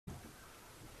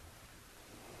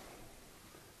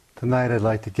Tonight I'd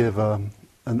like to give an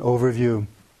overview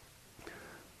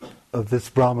of this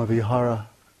Brahma Vihara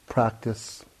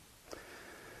practice.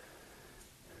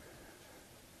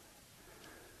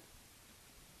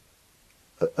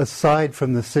 Aside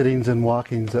from the sittings and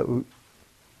walkings that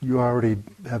you already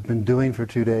have been doing for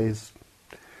 2 days,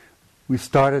 we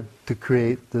started to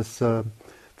create this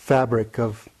fabric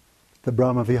of the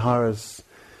Brahma Viharas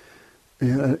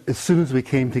as soon as we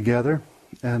came together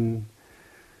and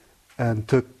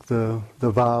took the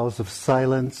vows of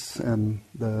silence and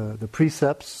the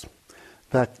precepts. In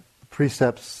fact,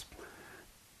 precepts,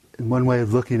 in one way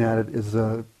of looking at it, is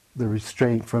the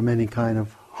restraint from any kind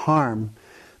of harm.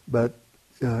 But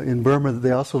in Burma,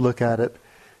 they also look at it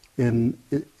in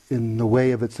the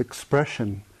way of its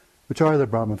expression, which are the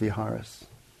Brahma Viharas.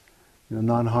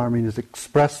 Non-harming is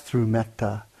expressed through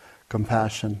Metta,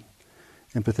 compassion,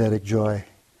 empathetic joy,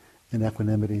 and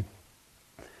equanimity.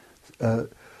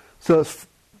 So,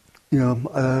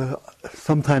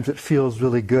 sometimes it feels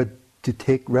really good to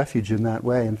take refuge in that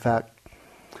way. In fact,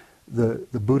 the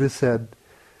Buddha said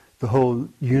the whole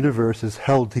universe is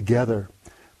held together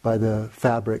by the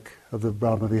fabric of the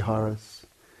Brahma Viharas.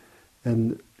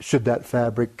 And should that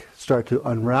fabric start to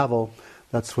unravel,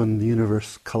 that's when the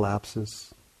universe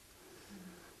collapses.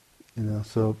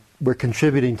 So we're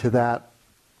contributing to that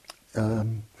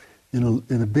in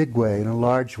a big way, in a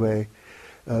large way.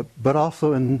 But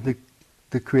also in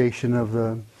the creation of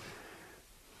the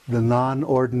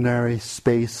non-ordinary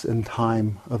space and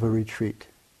time of a retreat.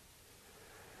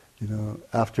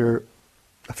 After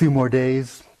a few more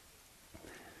days,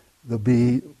 there'll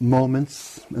be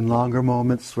moments and longer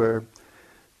moments where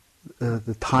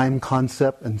the time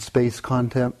concept and space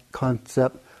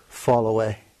concept fall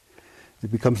away.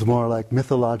 It becomes more like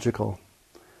mythological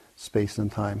space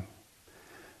and time.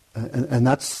 And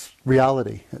that's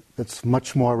reality. That's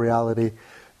much more reality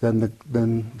than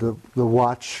the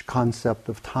watch concept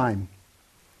of time.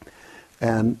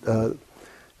 And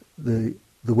the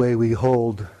way we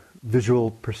hold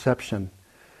visual perception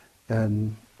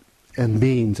and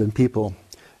beings and people,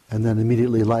 and then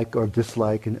immediately like or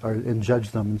dislike and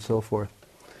judge them and so forth.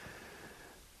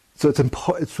 So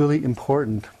it's really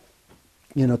important,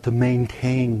 to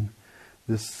maintain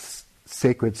this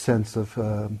sacred sense of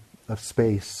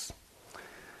space.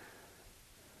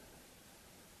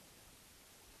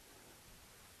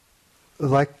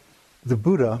 Like the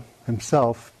Buddha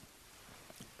himself,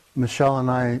 Michelle and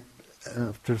I,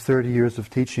 after 30 years of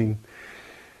teaching,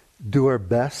 do our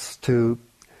best to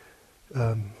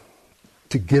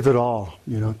give it all,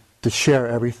 to share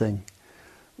everything,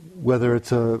 whether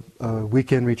it's a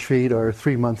weekend retreat or a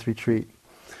 3-month retreat.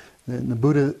 And the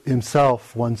Buddha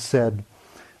himself once said,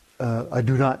 I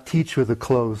do not teach with a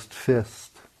closed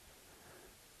fist.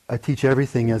 I teach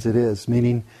everything as it is,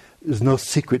 meaning there's no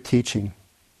secret teaching.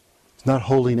 It's not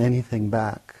holding anything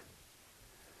back.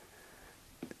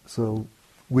 So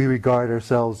we regard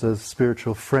ourselves as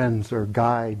spiritual friends or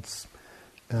guides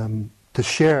to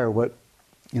share what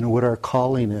our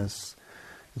calling is.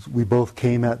 We both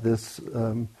came at this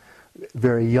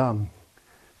very young.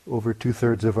 Over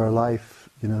 2/3 of our life,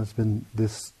 has been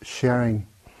this sharing.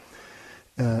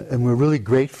 And we're really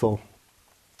grateful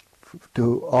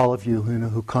to all of you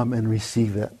who come and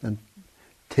receive it and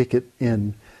take it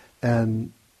in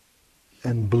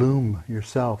and bloom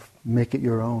yourself, make it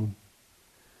your own.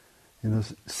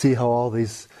 See how all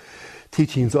these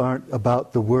teachings aren't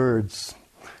about the words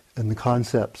and the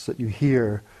concepts that you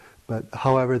hear, but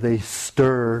however they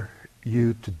stir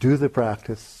you to do the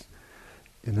practice,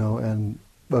 and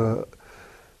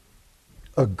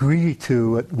agree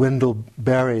to what Wendell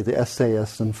Berry, the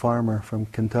essayist and farmer from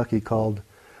Kentucky, called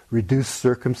reduced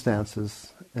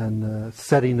circumstances and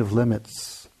setting of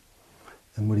limits.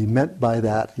 And what he meant by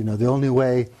that, the only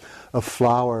way a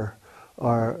flower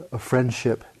or a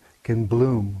friendship can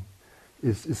bloom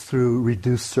is through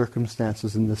reduced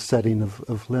circumstances and the setting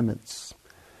of limits.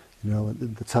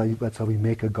 That's how we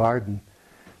make a garden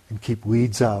and keep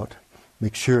weeds out.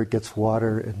 Make sure it gets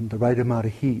water and the right amount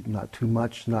of heat, not too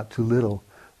much, not too little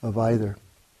of either.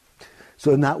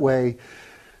 So in that way,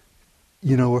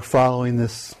 we're following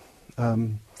this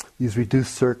these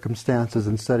reduced circumstances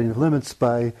and setting of limits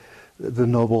by the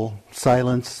noble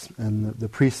silence and the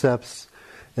precepts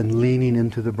and leaning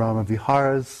into the Brahma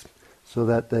Viharas so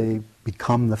that they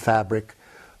become the fabric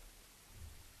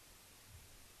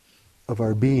of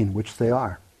our being, which they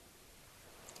are.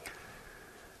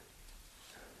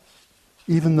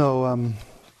 Even though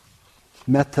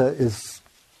Metta is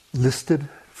listed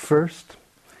first,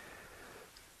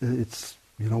 it's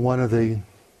one of the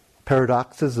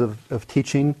paradoxes of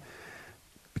teaching,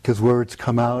 because words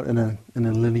come out in a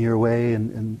linear way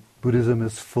and Buddhism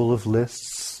is full of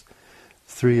lists,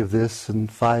 3 of this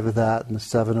and 5 of that and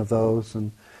 7 of those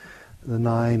and the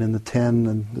 9 and the 10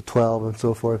 and the 12 and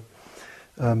so forth.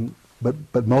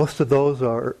 But most of those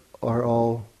are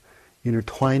all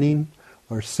intertwining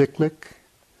or cyclic,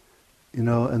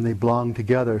 and they belong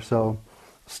together. So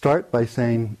start by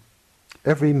saying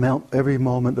every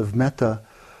moment of metta,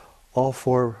 all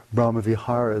 4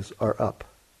 Brahmaviharas are up.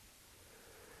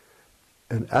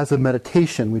 And as a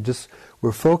meditation,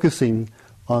 we're focusing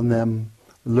on them,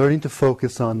 learning to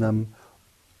focus on them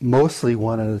mostly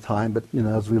one at a time. But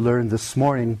as we learned this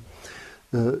morning,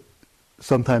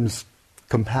 sometimes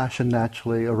compassion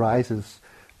naturally arises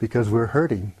because we're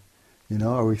hurting,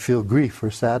 or we feel grief or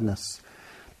sadness.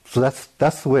 So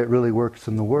that's the way it really works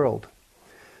in the world.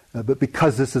 But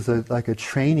because this is like a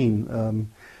training,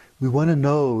 we want to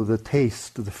know the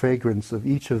taste, the fragrance of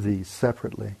each of these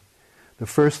separately. The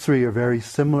first 3 are very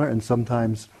similar and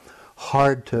sometimes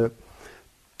hard to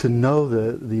know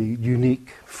the unique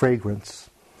fragrance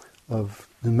of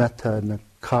the metta and the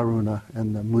karuna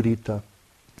and the mudita.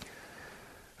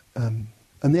 And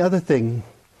the other thing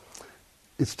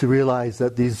is to realize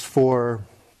that these 4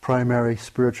 primary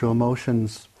spiritual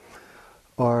emotions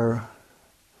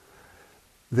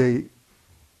they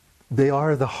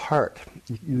are the heart.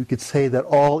 You could say that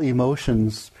all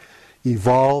emotions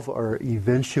evolve or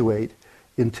eventuate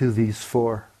into these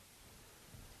 4.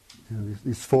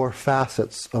 These 4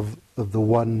 facets of the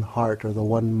one heart or the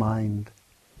one mind.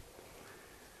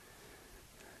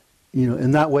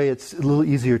 In that way it's a little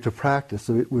easier to practice.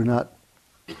 So we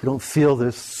don't feel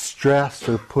this stress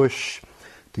or push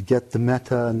to get the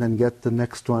metta and then get the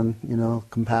next one,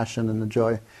 compassion and the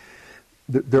joy.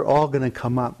 They're all going to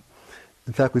come up.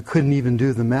 In fact, we couldn't even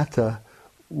do the metta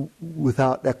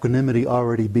without equanimity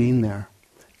already being there,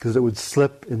 because it would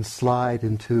slip and slide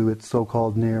into its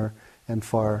so-called near and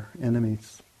far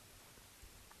enemies.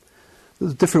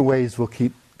 There's different ways we'll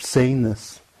keep saying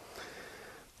this.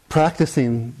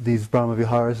 Practicing these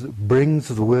Brahmaviharas brings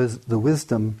the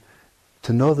wisdom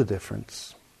to know the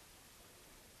difference.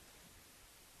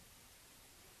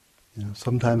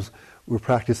 Sometimes we're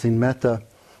practicing metta,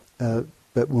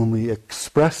 but when we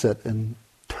express it and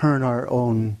turn our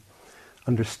own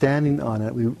understanding on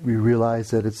it, we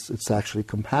realize that it's actually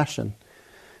compassion,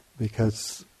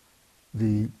 because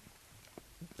the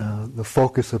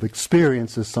focus of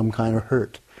experience is some kind of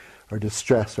hurt or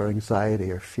distress or anxiety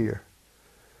or fear,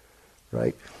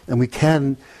 right? And we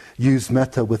can use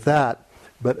metta with that,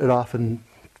 but it often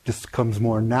just comes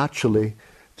more naturally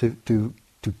to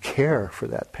care for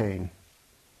that pain.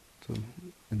 So,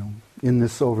 in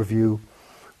this overview,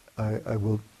 I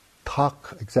will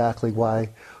talk exactly why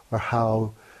or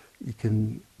how we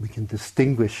can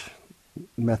distinguish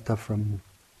metta from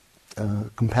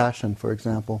compassion, for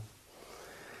example.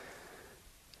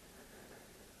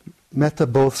 Metta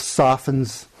both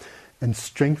softens and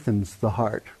strengthens the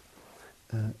heart,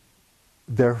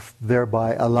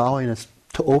 thereby allowing us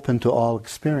to open to all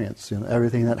experience,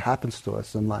 everything that happens to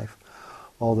us in life,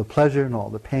 all the pleasure and all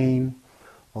the pain,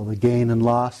 all the gain and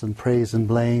loss and praise and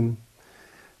blame,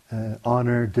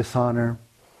 honor, dishonor,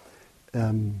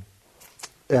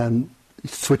 and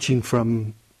switching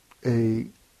from a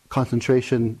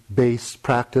concentration-based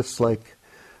practice like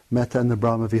metta and the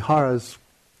Brahmaviharas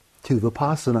to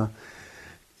vipassana,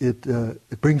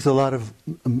 it brings a lot of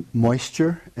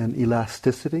moisture and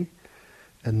elasticity,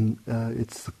 and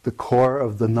it's the core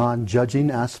of the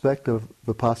non-judging aspect of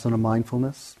vipassana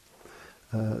mindfulness,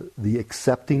 the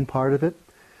accepting part of it.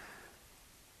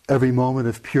 Every moment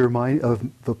of pure mind, of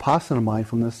vipassana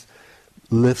mindfulness,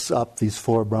 lifts up these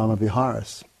 4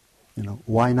 Brahmaviharas.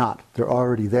 Why not? They're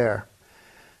already there.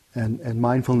 And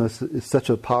mindfulness is such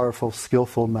a powerful,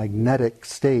 skillful, magnetic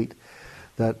state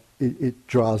that it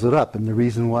draws it up. And the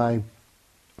reason why,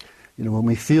 when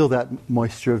we feel that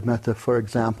moisture of metta, for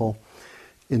example,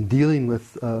 in dealing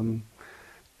with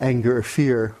anger or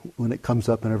fear, when it comes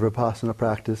up in a vipassana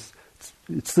practice,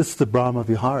 it's just the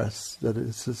Brahmaviharas that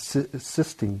is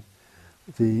assisting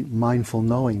the mindful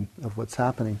knowing of what's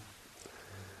happening.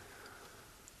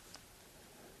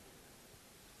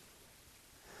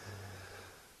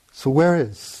 So where are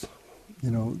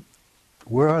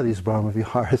these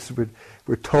Brahmaviharas?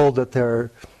 We're told that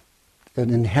they're an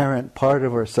inherent part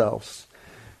of ourselves.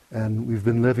 And we've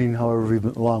been living however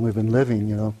long we've been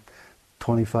living,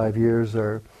 25 years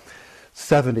or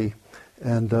 70.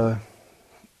 And,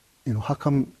 how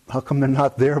come they're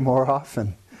not there more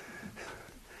often?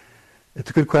 It's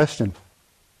a good question.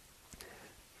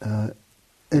 And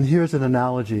here's an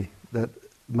analogy that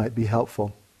might be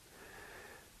helpful.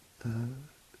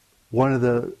 One of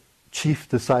the chief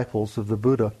disciples of the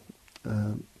Buddha,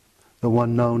 the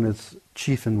one known as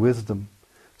chief in wisdom,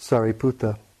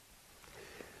 Sariputta,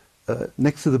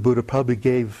 next to the Buddha, probably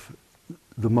gave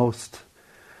the most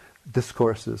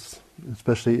discourses,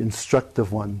 especially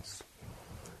instructive ones.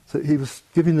 So he was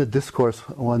giving the discourse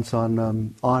once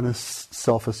on honest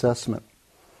self-assessment.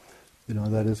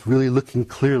 That is really looking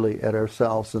clearly at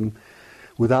ourselves and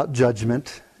without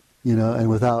judgment, and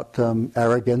without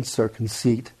arrogance or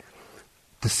conceit,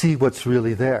 to see what's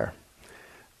really there,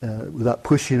 without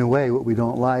pushing away what we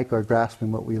don't like or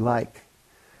grasping what we like.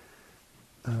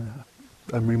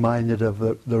 I'm reminded of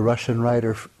the Russian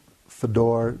writer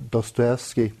Fyodor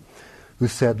Dostoevsky, who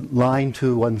said, lying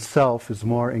to oneself is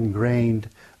more ingrained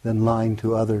than lying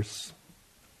to others.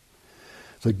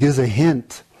 So it gives a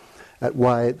hint at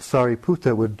why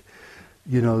Sariputta would,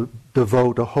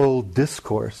 devote a whole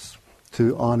discourse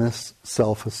to honest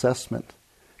self-assessment.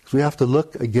 Because we have to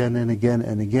look again and again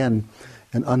and again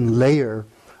and unlayer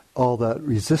all that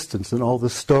resistance and all the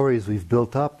stories we've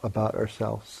built up about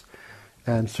ourselves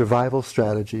and survival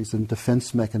strategies and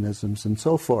defense mechanisms and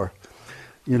so forth.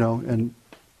 And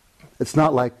it's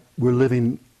not like we're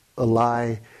living a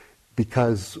lie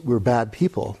because we're bad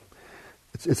people.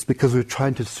 It's because we're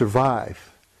trying to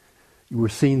survive. We're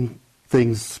seeing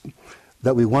things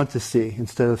that we want to see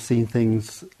instead of seeing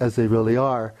things as they really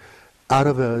are, out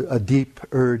of a deep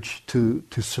urge to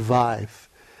survive.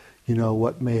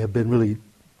 What may have been really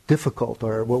difficult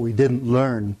or what we didn't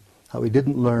learn, how we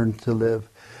didn't learn to live.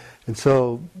 And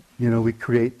so, we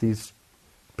create these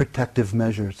protective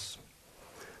measures.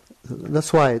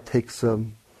 That's why it takes, a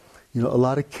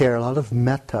lot of care, a lot of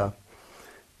metta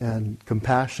and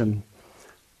compassion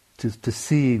to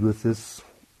see with this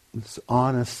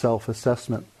honest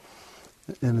self-assessment.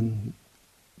 And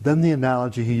then the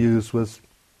analogy he used was,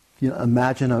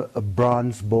 imagine a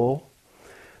bronze bowl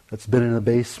that's been in a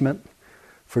basement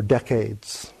for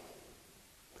decades.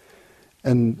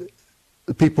 And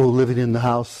the people living in the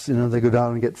house, they go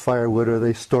down and get firewood or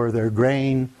they store their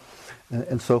grain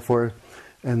and so forth.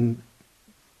 And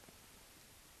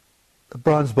the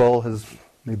bronze bowl has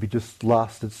maybe just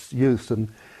lost its use, and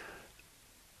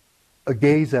a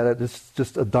gaze at it is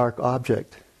just a dark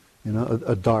object,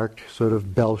 a dark sort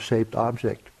of bell-shaped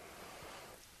object.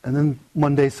 And then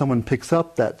one day someone picks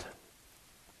up that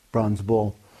bronze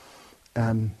bowl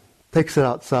and takes it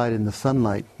outside in the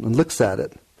sunlight and looks at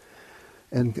it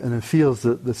and it feels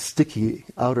the sticky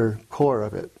outer core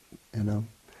of it, and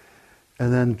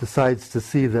then decides to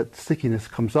see that stickiness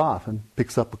comes off and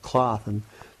picks up a cloth and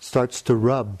starts to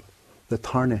rub the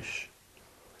tarnish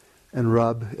and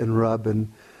rub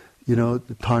and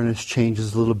the tarnish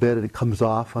changes a little bit and it comes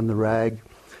off on the rag,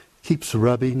 keeps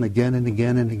rubbing again and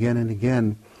again and again and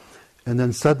again, and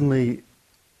then suddenly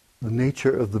the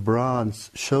nature of the bronze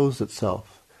shows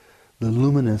itself. The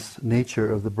luminous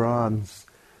nature of the bronze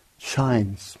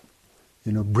shines,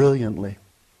 brilliantly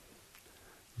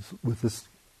with this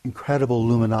incredible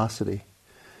luminosity.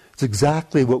 It's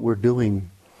exactly what we're doing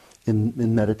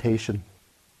in meditation.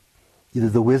 Either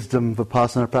the wisdom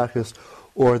vipassana practice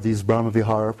or these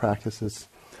Brahma-vihara practices.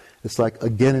 It's like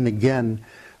again and again,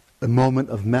 a moment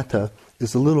of metta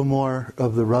is a little more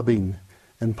of the rubbing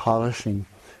and polishing,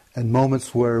 and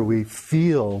moments where we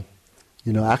feel,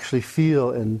 actually feel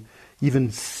and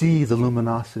even see the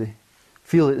luminosity.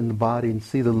 Feel it in the body and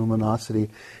see the luminosity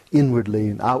inwardly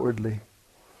and outwardly,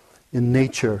 in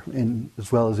nature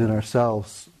as well as in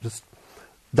ourselves.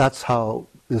 That's how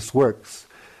this works.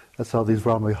 That's how these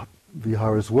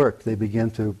Brahma-viharas work. They begin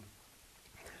to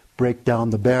break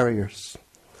down the barriers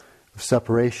of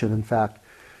separation. In fact,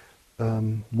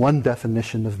 one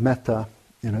definition of metta,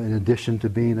 in addition to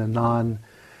being a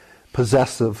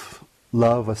non-possessive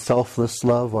love, a selfless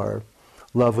love, or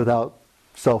love without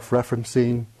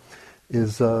self-referencing,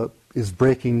 is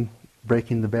breaking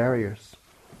the barriers.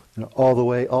 All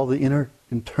the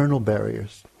internal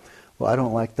barriers. Well, I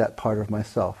don't like that part of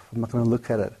myself. I'm not going to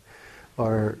look at it,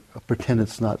 or pretend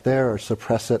it's not there, or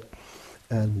suppress it,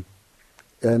 and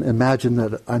imagine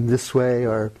that I'm this way,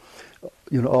 or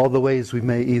all the ways we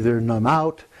may either numb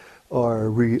out,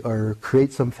 or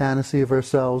create some fantasy of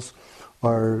ourselves,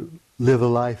 or live a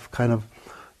life kind of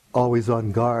always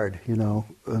on guard,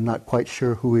 not quite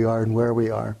sure who we are and where we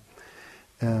are.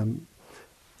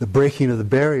 The breaking of the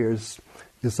barriers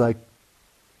is like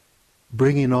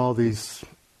bringing all these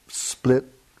split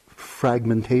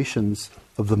fragmentations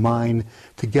of the mind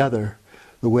together,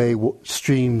 the way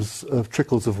streams of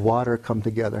trickles of water come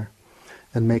together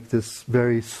and make this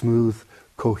very smooth,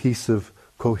 cohesive,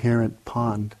 coherent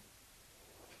pond.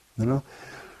 So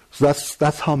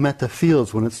that's how metta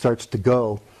feels when it starts to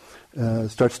go,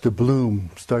 starts to bloom,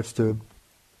 starts to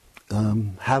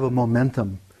have a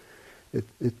momentum.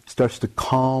 It starts to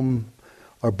calm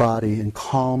our body and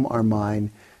calm our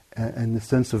mind, and the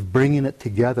sense of bringing it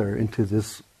together into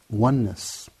this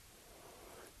oneness.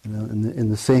 In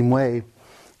the same way,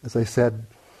 as I said,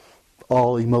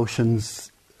 all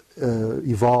emotions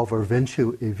evolve or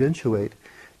eventuate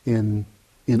in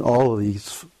all of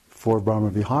these four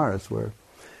Brahma Viharas, where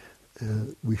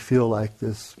we feel like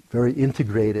this very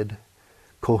integrated,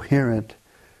 coherent,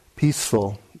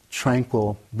 peaceful,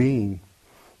 tranquil being.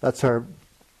 That's our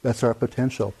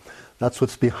potential. That's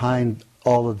what's behind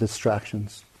all the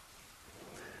distractions.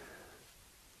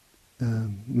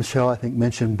 Michelle, I think,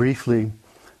 mentioned briefly,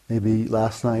 maybe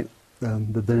last night,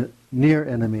 the near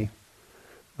enemy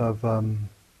of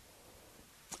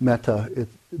metta. It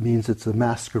means it's a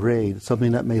masquerade,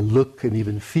 something that may look and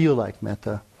even feel like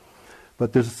metta.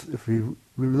 But if we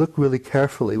look really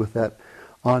carefully with that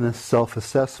honest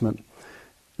self-assessment,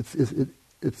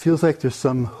 it feels like there's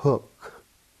some hook.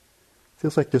 It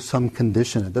feels like there's some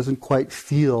condition. It doesn't quite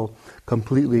feel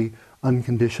completely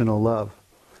unconditional love.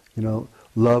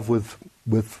 Love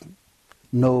with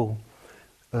no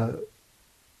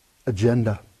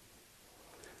agenda.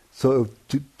 So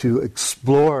to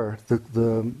explore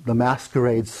the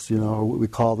masquerades, what we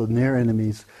call the near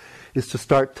enemies, is to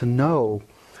start to know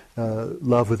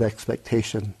love with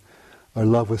expectation, or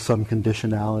love with some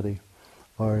conditionality,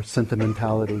 or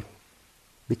sentimentality,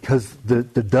 because there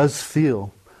does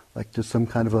feel like there's some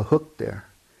kind of a hook there,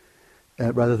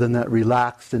 rather than that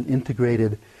relaxed and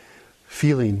integrated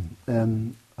feeling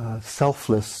and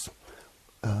selfless,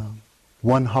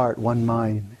 one heart, one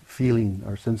mind feeling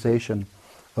or sensation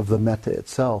of the metta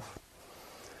itself.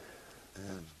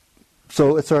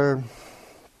 So it's our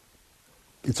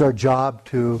job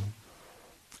to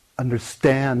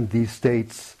understand these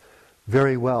states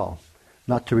very well,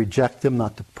 not to reject them,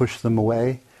 not to push them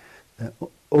away,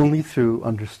 only through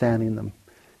understanding them.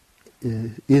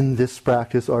 In this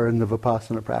practice or in the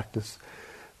Vipassana practice,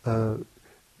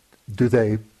 do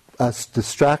they, as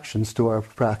distractions to our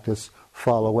practice,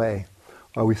 fall away?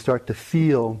 Or we start to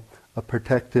feel a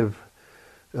protective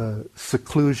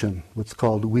seclusion, what's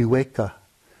called viveka.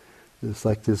 It's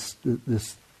like this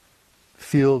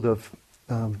field of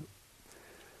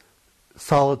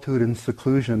solitude and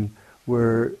seclusion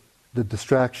where the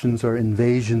distractions or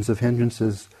invasions of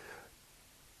hindrances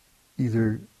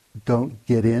either don't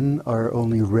get in or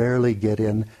only rarely get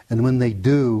in, and when they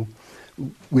do,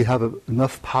 we have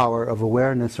enough power of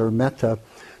awareness or metta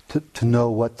to know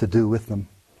what to do with them,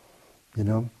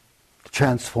 to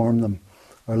transform them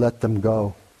or let them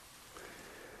go.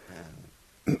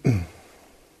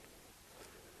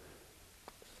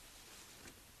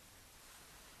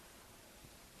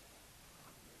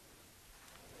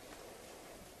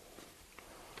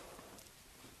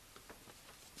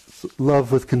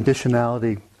 Love with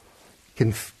conditionality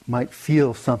might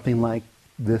feel something like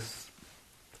this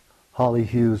Holly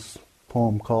Hughes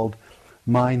poem called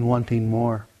Mind Wanting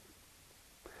More.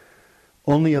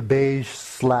 Only a beige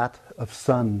slat of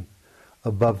sun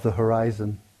above the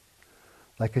horizon,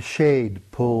 like a shade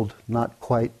pulled not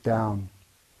quite down.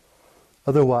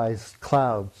 Otherwise,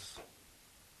 clouds.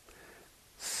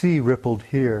 Sea rippled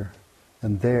here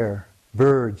and there,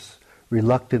 birds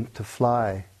reluctant to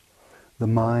fly. The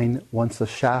mind wants a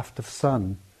shaft of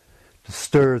sun to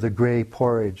stir the grey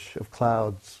porridge of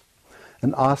clouds,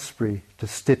 an osprey to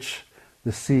stitch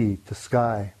the sea to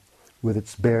sky with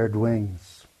its bared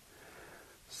wings.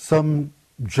 Some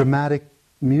dramatic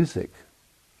music,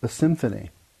 a symphony,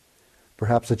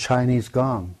 perhaps a Chinese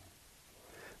gong.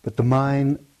 But the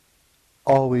mind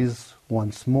always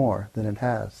wants more than it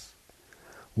has.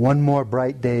 One more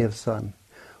bright day of sun,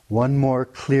 one more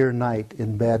clear night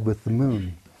in bed with the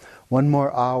moon, one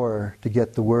more hour to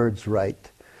get the words right,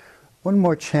 one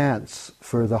more chance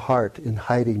for the heart in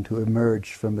hiding to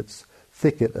emerge from its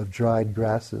thicket of dried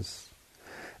grasses.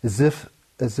 As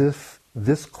if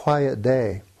this quiet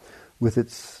day, with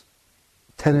its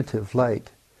tentative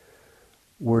light,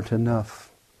 weren't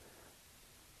enough.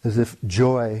 As if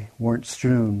joy weren't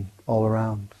strewn all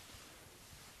around.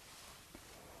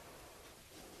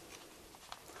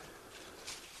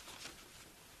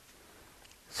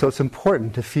 So it's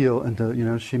important to feel, and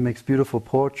to, she makes beautiful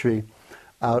poetry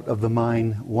out of the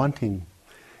mind wanting.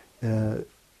 The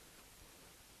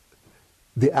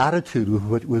attitude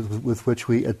with which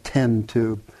we attend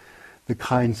to the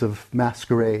kinds of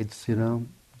masquerades,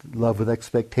 love with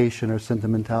expectation or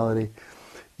sentimentality,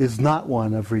 is not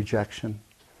one of rejection.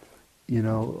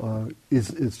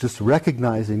 Is just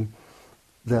recognizing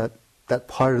that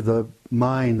part of the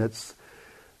mind that's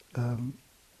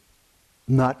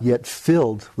not yet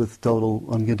filled with total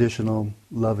unconditional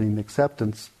loving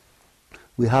acceptance.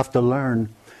 We have to learn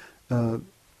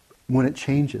when it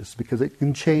changes, because it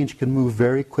can change, can move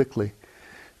very quickly,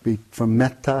 be from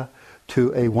metta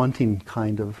to a wanting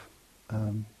kind of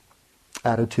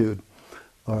attitude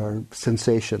or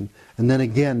sensation. And then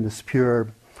again, this pure,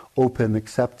 open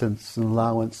acceptance and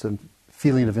allowance and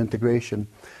feeling of integration.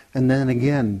 And then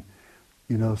again,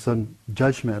 some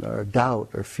judgment or doubt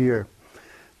or fear.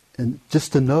 And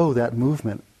just to know that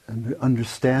movement and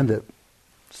understand it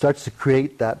starts to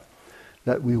create that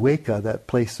viveka, that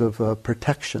place of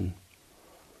protection,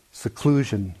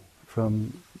 seclusion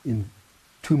from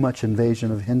too much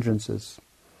invasion of hindrances.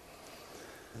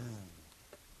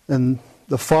 And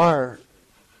the far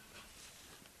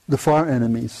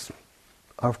enemies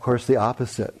are, of course, the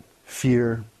opposite: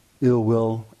 fear, ill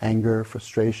will, anger,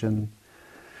 frustration,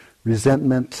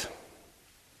 resentment,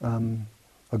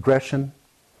 aggression,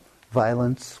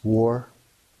 violence, war.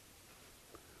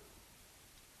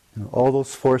 All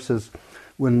those forces,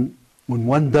 when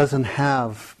one doesn't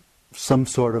have some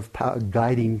sort of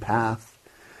guiding path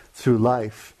through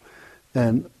life,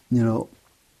 and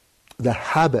the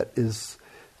habit is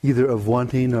either of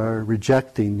wanting or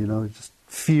rejecting, just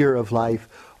fear of life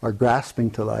or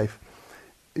grasping to life,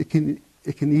 it can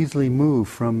easily move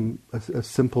from a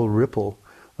simple ripple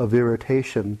of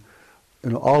irritation,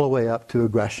 all the way up to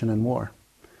aggression and war.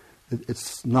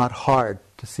 It's not hard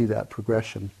to see that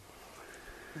progression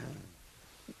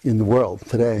in the world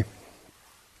today.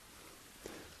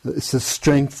 It's the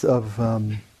strength of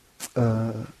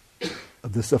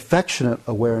this affectionate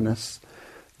awareness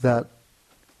that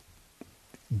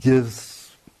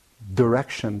gives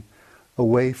direction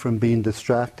away from being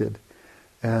distracted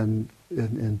and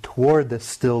toward the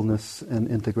stillness and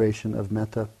integration of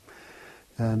metta,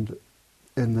 and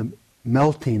in the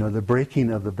melting or the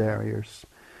breaking of the barriers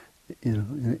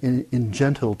in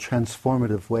gentle,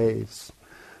 transformative ways,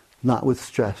 not with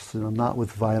stress, not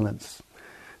with violence.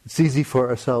 It's easy for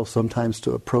ourselves sometimes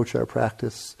to approach our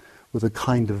practice with a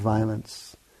kind of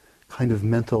violence, kind of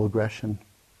mental aggression.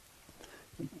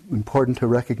 Important to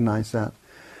recognize that.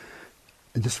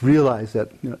 And just realize that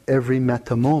every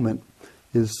metta moment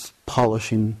is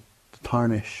polishing the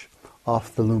tarnish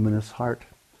off the luminous heart,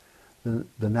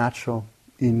 the natural,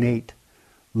 innate,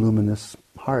 luminous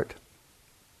heart.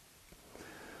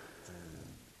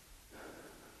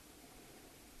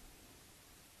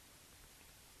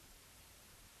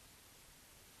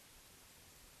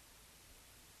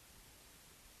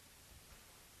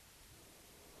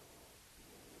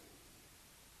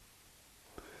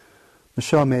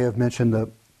 Michelle may have mentioned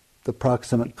the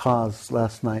proximate cause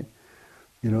last night,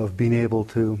 of being able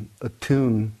to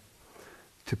attune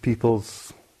to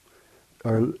people's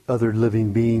or other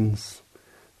living beings'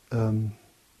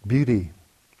 beauty,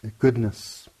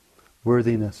 goodness,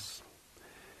 worthiness.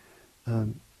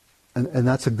 And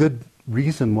that's a good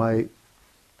reason why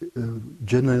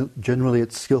generally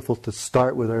it's skillful to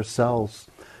start with ourselves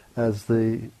as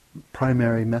the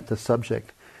primary metta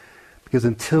subject. Because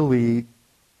until we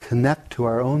connect to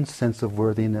our own sense of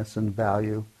worthiness and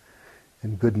value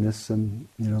and goodness and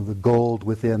the gold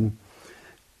within,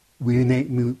 we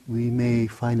may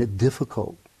find it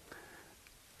difficult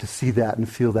to see that and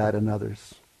feel that in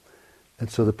others. And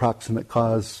so the proximate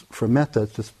cause for metta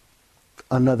is just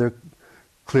another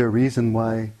clear reason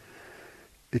why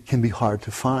it can be hard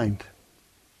to find.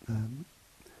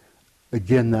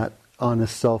 Again, that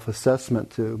honest self-assessment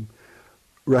to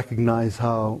recognize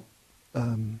how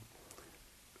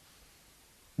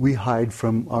we hide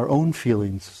from our own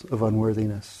feelings of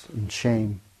unworthiness and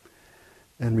shame,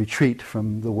 and retreat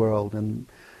from the world, and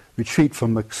retreat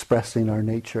from expressing our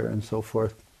nature and so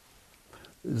forth.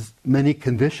 There's many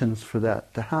conditions for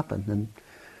that to happen, and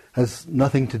has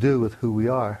nothing to do with who we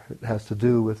are. It has to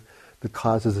do with the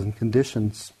causes and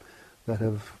conditions that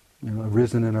have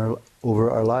arisen over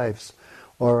our lives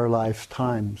or our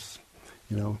lifetimes.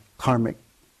 Karmic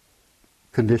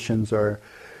conditions or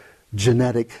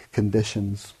genetic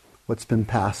conditions, what's been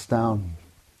passed down.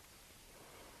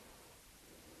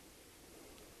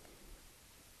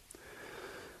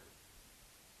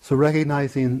 So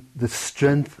recognizing the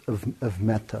strength of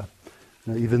metta,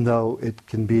 even though it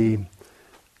can be,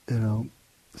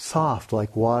 soft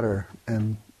like water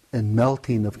and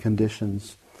melting of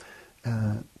conditions,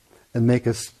 and make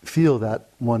us feel that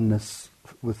oneness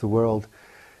with the world,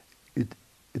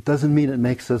 it doesn't mean it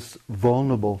makes us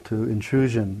vulnerable to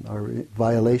intrusion or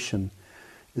violation.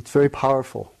 It's very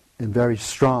powerful and very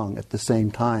strong at the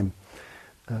same time.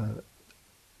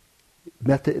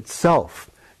 Metta itself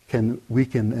can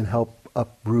weaken and help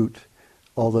uproot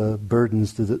all the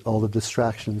burdens, all the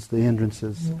distractions, the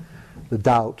hindrances, the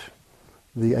doubt,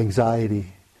 the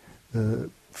anxiety, the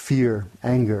fear,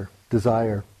 anger,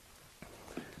 desire.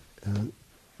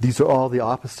 These are all the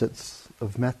opposites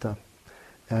of metta,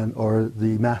 or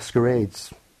the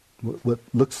masquerades, what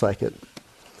looks like it.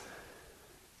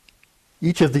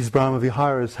 Each of these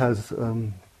Brahma-viharas has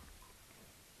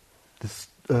this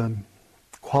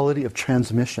quality of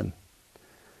transmission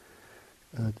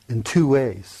in two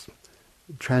ways.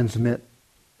 Transmit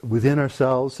within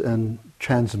ourselves and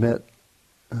transmit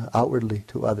outwardly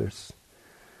to others.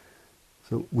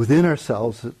 So within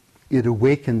ourselves, it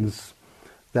awakens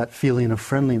that feeling of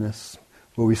friendliness,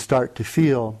 where we start to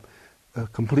feel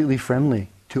completely friendly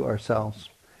to ourselves.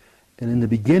 And in the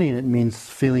beginning, it means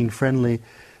feeling friendly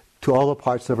to all the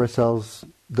parts of ourselves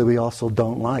that we also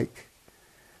don't like,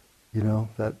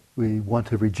 that we want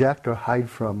to reject or hide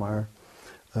from, or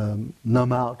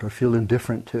numb out or feel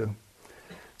indifferent to.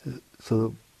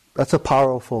 So that's a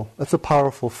powerful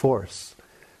force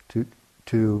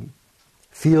to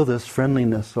feel this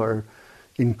friendliness or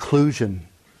inclusion,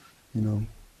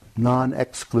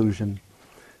 non-exclusion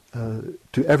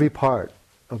to every part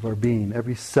of our being,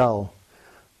 every cell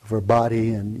of our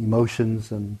body and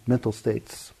emotions and mental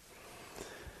states.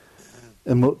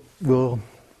 And we'll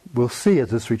see as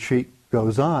this retreat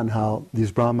goes on how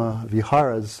these Brahma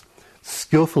Viharas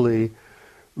skillfully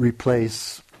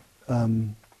replace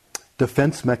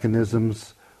defense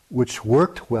mechanisms which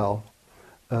worked well,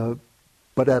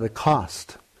 but at a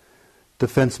cost.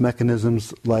 Defense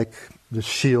mechanisms like the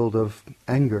shield of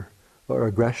anger or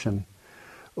aggression,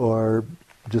 or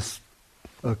just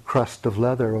a crust of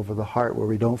leather over the heart where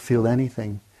we don't feel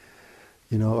anything,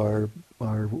 our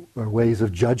ways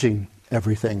of judging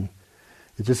everything.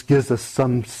 It just gives us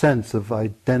some sense of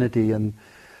identity and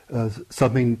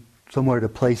somewhere to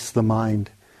place the mind.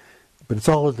 But it's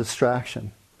all a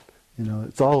distraction.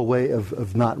 It's all a way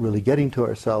of not really getting to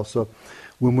ourselves. So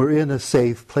when we're in a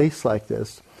safe place like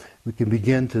this, we can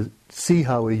begin to see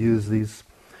how we use these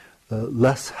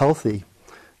less healthy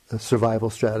survival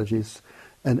strategies,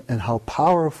 and how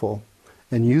powerful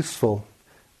and useful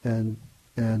and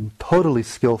totally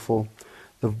skillful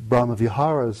the Brahma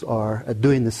Viharas are at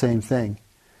doing the same thing,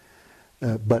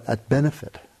 but at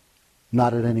benefit,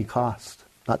 not at any cost,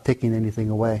 not taking anything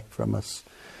away from us.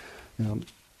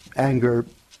 Anger,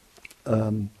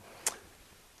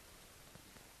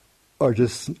 or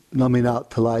just numbing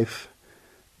out to life,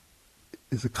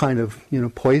 is a kind of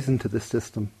poison to the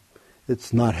system.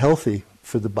 It's not healthy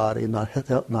for the body, not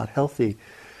healthy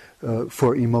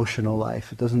for emotional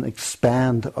life. It doesn't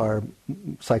expand our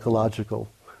psychological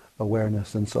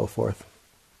awareness and so forth.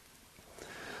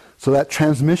 So that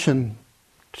transmission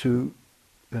to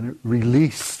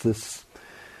release this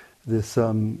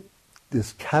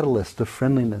catalyst of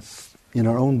friendliness in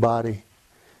our own body,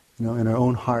 in our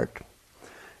own heart.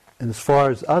 And as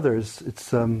far as others, it's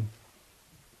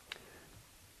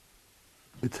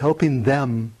helping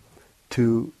them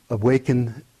to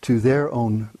awaken to their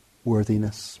own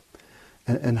worthiness.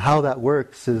 And how that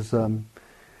works is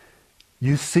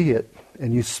you see it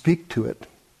and you speak to it.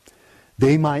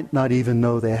 They might not even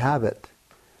know they have it,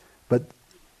 but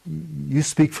you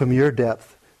speak from your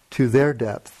depth to their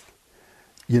depth.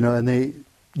 And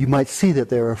you might see that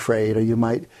they're afraid, or you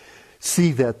might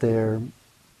see that they're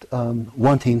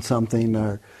wanting something,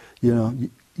 or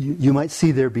you might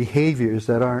see their behaviors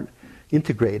that aren't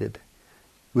integrated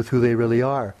with who they really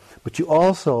are. But you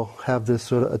also have this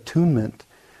sort of attunement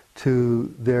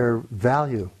to their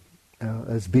value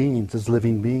as beings, as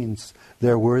living beings,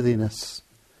 their worthiness,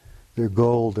 their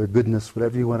gold, their goodness,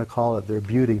 whatever you want to call it, their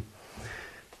beauty.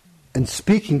 And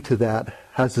speaking to that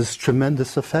has this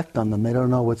tremendous effect on them. They don't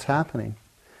know what's happening.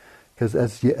 Because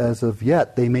as of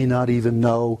yet, they may not even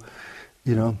know,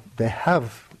 they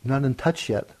have not in touch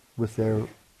yet with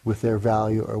their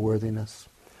value or worthiness.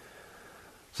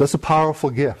 So that's a powerful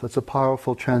gift. That's a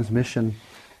powerful transmission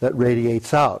that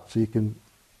radiates out. So you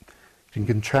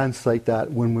can translate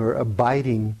that when we're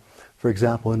abiding, for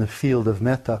example, in a field of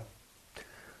metta.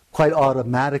 Quite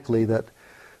automatically, that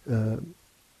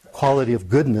quality of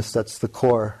goodness, that's the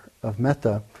core of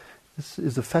metta,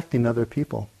 is affecting other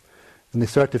people. And they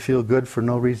start to feel good for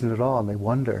no reason at all, and they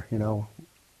wonder,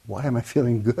 why am I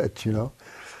feeling good, I'm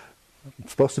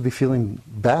supposed to be feeling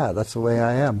bad. That's the way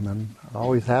I am, and I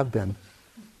always have been.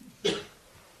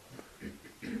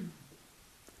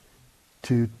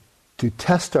 To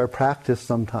test our practice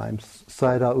sometimes,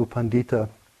 Sayadaw U Pandita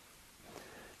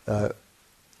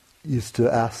used to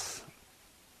ask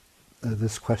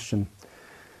this question.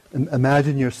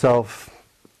 Imagine yourself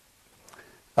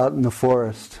out in the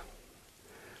forest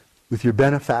with your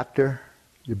benefactor,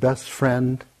 your best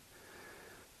friend,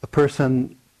 a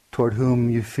person toward whom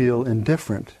you feel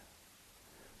indifferent,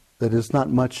 that is not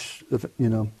much of,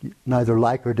 neither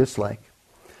like or dislike.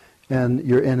 and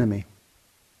your enemy.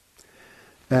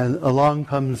 And along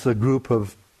comes a group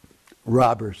of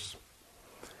robbers.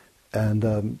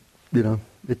 And,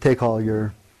 they take all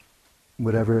your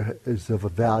whatever is of a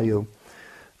value.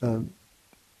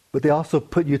 But they also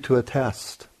put you to a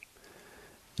test.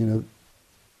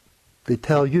 They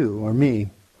tell you or me,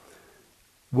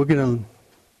 we're going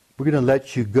to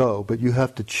let you go, but you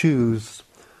have to choose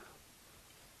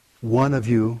one of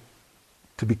you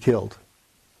to be killed.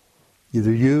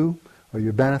 Either you or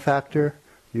your benefactor,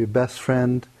 your best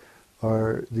friend,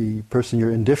 or the person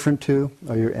you're indifferent to,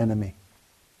 or your enemy.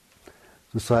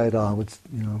 So Sayadaw would,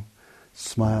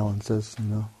 smile and says,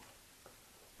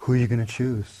 who are you going to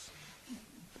choose?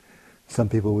 Some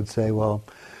people would say, well,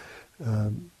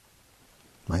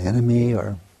 my enemy,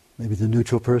 or maybe the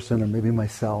neutral person, or maybe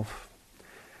myself.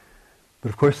 But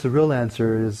of course the real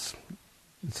answer is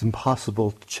it's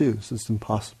impossible to choose. It's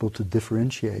impossible to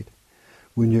differentiate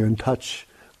when you're in touch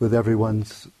with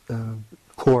everyone's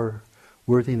core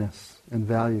worthiness and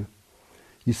value.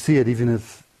 You see it even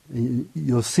if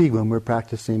you'll see when we're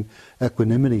practicing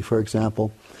equanimity, for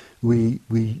example, we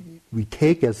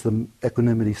take as the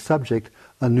equanimity subject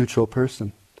a neutral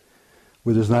person,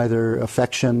 where there's neither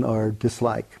affection or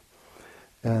dislike.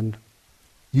 And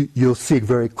you'll see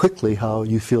very quickly how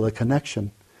you feel a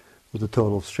connection with a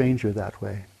total stranger that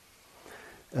way.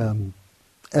 And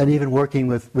even working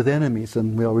with enemies,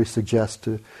 and we always suggest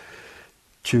to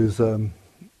choose a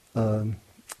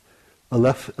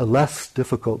less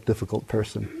difficult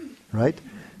person, right,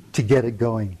 to get it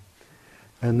going.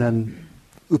 And then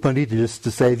Upanita just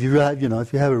to say, if you have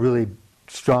a really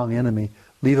strong enemy,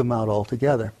 leave them out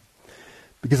altogether,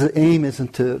 because the aim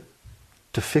isn't to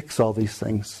fix all these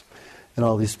things and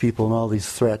all these people and all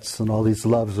these threats and all these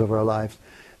loves of our lives.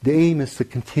 The aim is to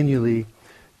continually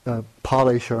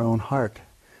polish our own heart,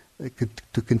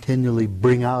 to continually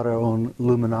bring out our own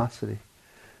luminosity.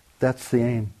 That's the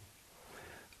aim.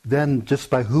 Then just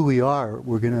by who we are,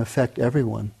 we're going to affect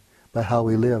everyone, by how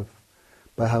we live,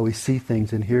 by how we see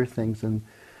things and hear things and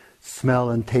smell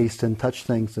and taste and touch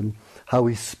things, and how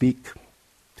we speak,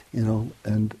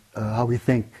 and how we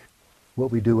think, what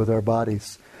we do with our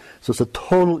bodies. So it's a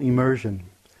total immersion,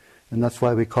 and that's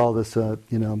why we call this a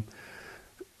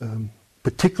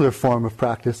particular form of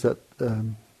practice that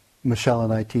Michelle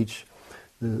and I teach,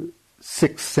 the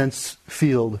sixth sense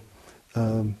field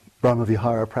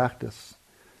Brahmavihara practice.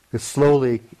 Because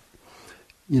slowly,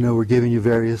 we're giving you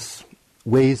various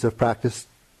ways of practice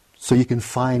so you can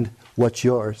find what's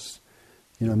yours,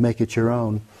 make it your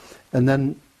own. And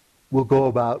then we'll go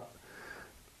about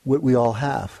what we all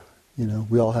have.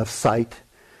 We all have sight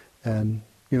and,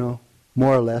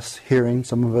 more or less hearing.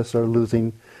 Some of us are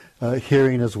losing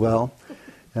hearing as well.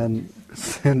 And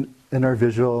in our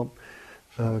visual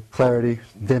clarity,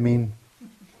 dimming.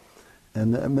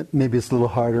 And maybe it's a little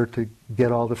harder to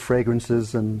get all the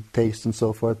fragrances and taste and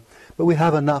so forth. But we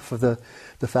have enough of the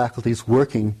faculties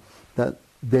working that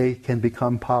they can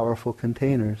become powerful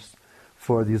containers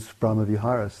for these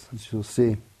Brahmaviharas, as you'll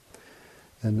see.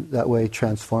 And that way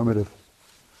transformative.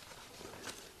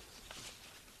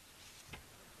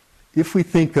 If we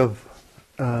think of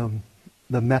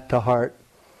the metta heart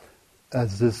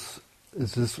as this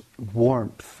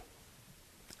warmth,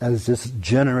 as this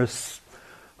generous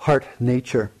heart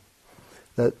nature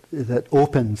that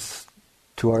opens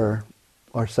to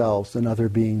ourselves and other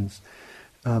beings,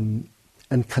 and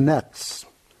connects.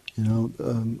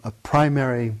 A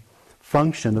primary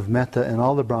function of metta and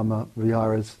all the Brahma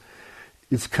Viharas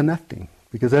is connecting,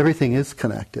 because everything is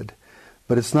connected.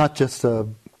 But it's not just a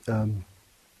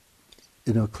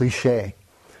cliche.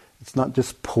 It's not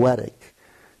just poetic.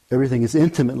 Everything is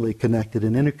intimately connected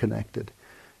and interconnected.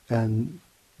 And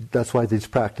that's why these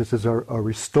practices are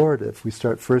restorative. We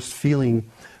start first feeling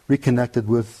reconnected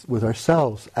with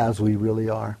ourselves as we really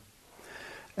are.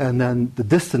 And then the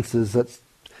distances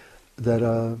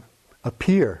that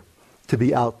appear to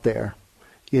be out there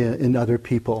in other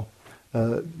people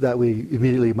that we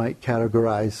immediately might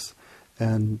categorize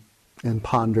and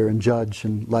ponder and judge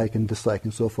and like and dislike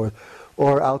and so forth.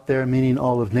 Or out there meaning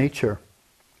all of nature.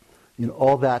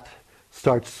 All that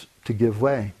starts to give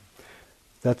way.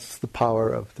 That's the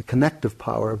connective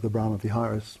power of the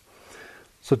Brahmaviharas.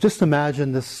 So just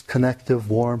imagine this connective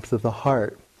warmth of the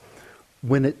heart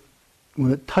when it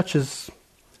touches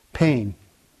pain,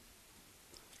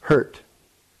 hurt,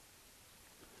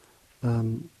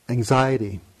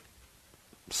 anxiety,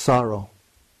 sorrow,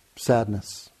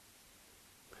 sadness.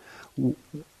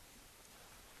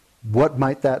 What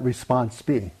might that response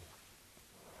be?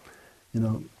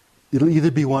 It'll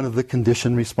either be one of the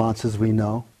conditioned responses we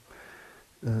know,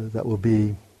 that will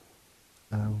be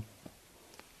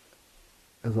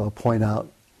as I'll point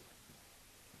out,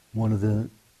 one of the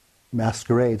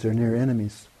masquerades or near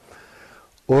enemies.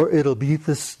 Or it'll be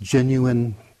this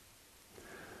genuine,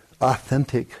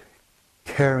 authentic,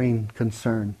 caring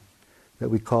concern that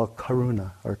we call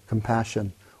karuna, or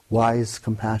compassion, wise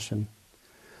compassion,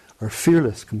 or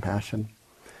fearless compassion.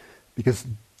 Because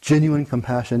genuine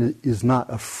compassion is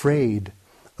not afraid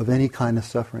of any kind of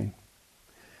suffering.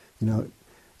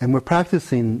 And we're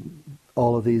practicing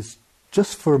all of these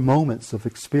just for moments of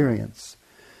experience.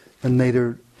 And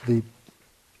later the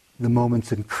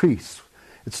moments increase.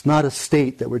 It's not a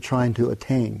state that we're trying to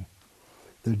attain.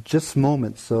 They're just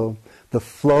moments, so the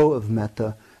flow of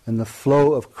metta and the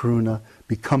flow of karuna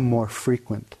become more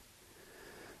frequent.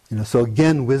 So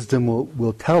again, wisdom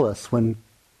will tell us when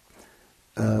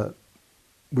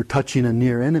we're touching a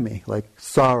near enemy, like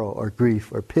sorrow or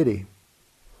grief or pity,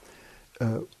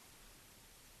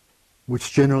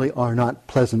 which generally are not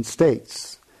pleasant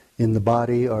states in the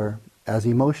body or as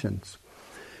emotions.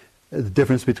 The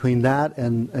difference between that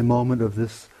and a moment of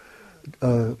this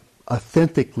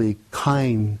authentically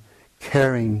kind,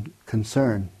 caring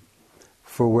concern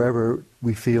for wherever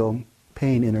we feel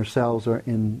pain in ourselves or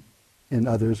in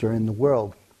others or in the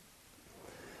world.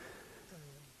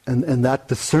 And that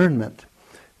discernment,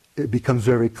 it becomes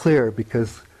very clear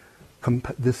because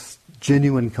this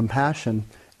genuine compassion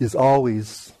is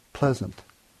always pleasant.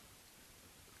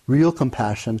 Real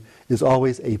compassion is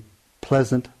always a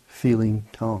pleasant feeling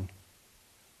tone.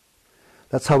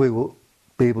 That's how we will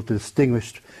be able to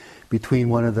distinguish between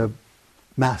one of the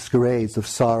masquerades of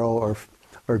sorrow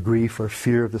or grief or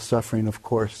fear of the suffering, of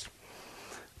course.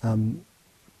 And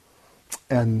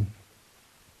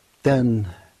then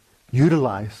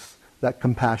utilize that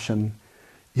compassion,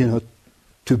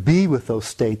 to be with those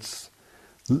states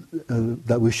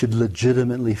that we should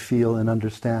legitimately feel and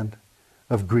understand,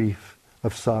 of grief,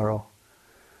 of sorrow,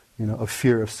 of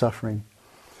fear, of suffering.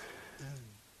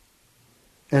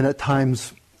 And at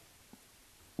times,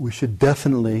 we should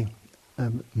definitely,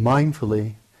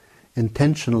 mindfully,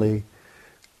 intentionally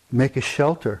make a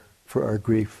shelter for our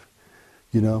grief.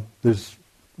 There's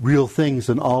real things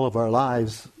in all of our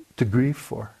lives to grieve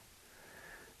for,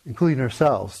 including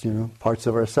ourselves, parts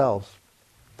of ourselves,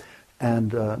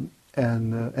 and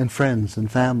friends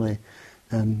and family,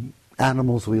 and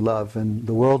animals we love, and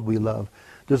the world we love.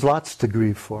 There's lots to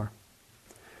grieve for.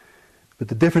 But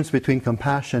the difference between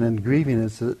compassion and grieving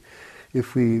is that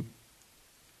if we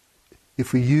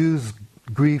use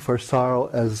grief or sorrow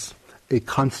as a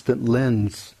constant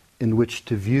lens in which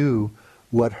to view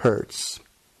what hurts,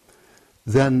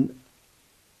 then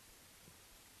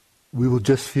we will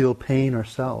just feel pain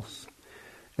ourselves,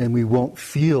 and we won't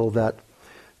feel that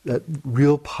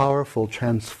real powerful,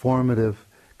 transformative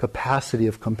capacity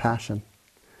of compassion.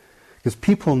 Because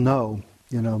people know,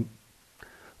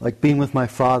 like being with my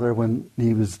father when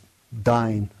he was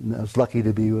dying, and I was lucky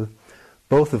to be with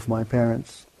both of my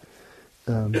parents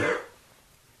when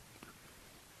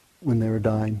they were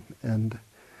dying, and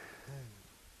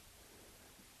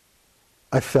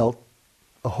I felt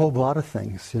a whole lot of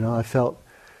things. I felt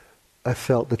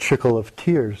the trickle of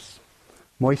tears,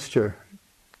 moisture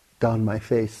down my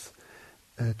face,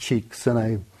 cheeks,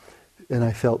 and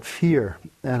I felt fear,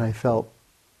 and I felt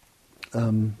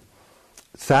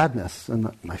sadness,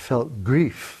 and I felt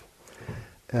grief,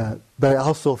 but I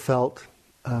also felt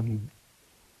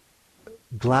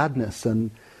gladness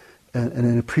and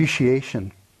an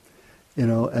appreciation,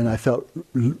 and I felt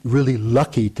really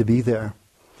lucky to be there,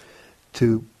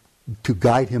 to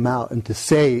guide him out and to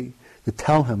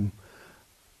tell him,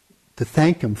 to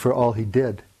thank him for all he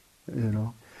did,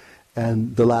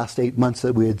 and the last 8 months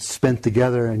that we had spent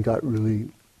together and got really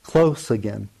close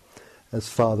again as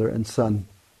father and son.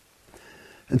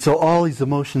 And so all these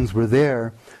emotions were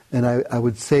there, and I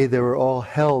would say they were all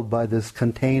held by this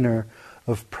container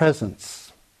of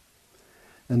presence.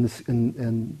 And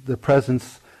the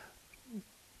presence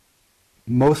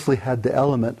mostly had the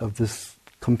element of this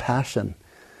compassion.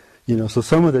 So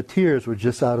some of the tears were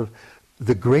just out of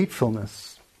the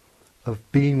gratefulness of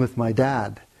being with my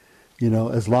dad,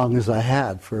 as long as I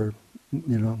had for,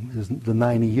 the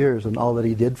 90 years and all that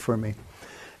he did for me.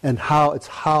 And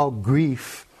how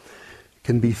grief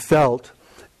can be felt,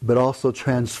 but also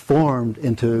transformed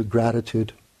into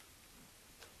gratitude.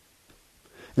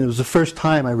 And it was the first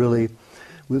time I really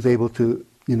was able to,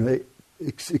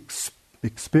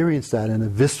 experience that in a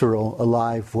visceral,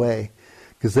 alive way.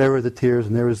 Because there were the tears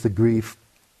and there was the grief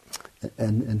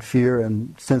and fear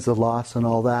and sense of loss and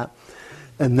all that.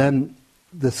 And then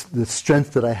the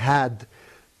strength that I had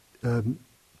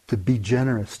to be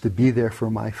generous, to be there for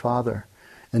my father,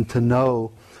 and to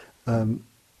know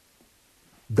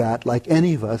that, like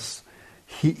any of us,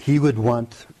 he would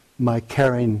want my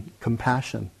caring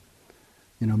compassion,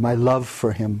 my love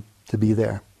for him to be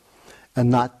there, and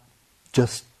not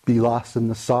just be lost in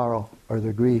the sorrow or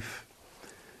the grief,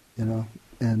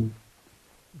 and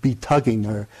be tugging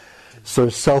or sort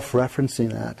of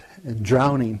self-referencing that and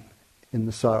drowning in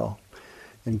the sorrow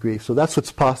and grief. So that's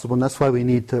what's possible, and that's why we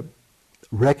need to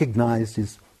recognize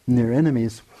these near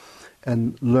enemies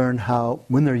and learn how,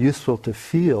 when they're useful to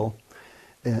feel,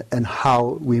 and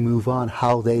how we move on,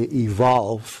 how they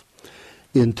evolve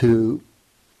into,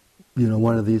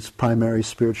 one of these primary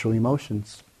spiritual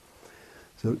emotions.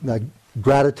 So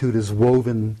gratitude is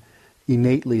woven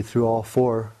innately through all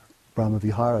four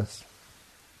Brahmaviharas.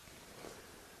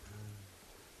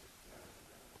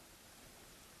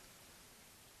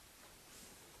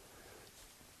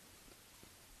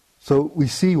 So we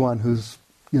see one who's,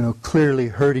 clearly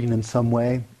hurting in some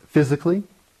way, physically,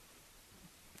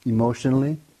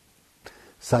 emotionally,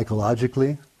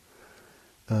 psychologically,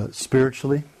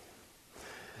 spiritually.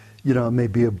 It may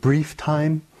be a brief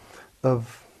time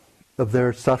of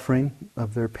their suffering,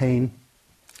 of their pain.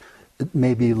 It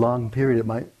may be a long period. It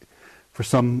might, for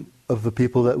some of the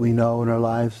people that we know in our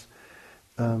lives,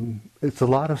 it's a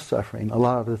lot of suffering, a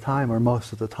lot of the time, or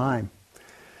most of the time.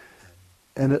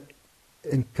 And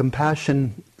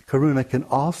compassion, karuna, can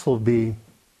also be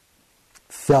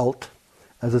felt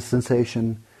as a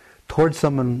sensation towards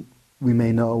someone we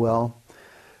may know well,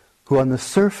 who on the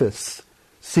surface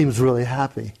seems really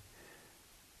happy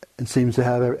and seems to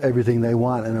have everything they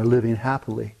want and are living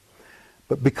happily.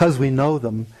 But because we know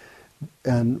them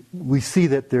and we see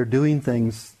that they're doing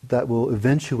things that will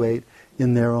eventuate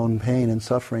in their own pain and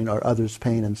suffering or others'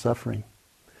 pain and suffering,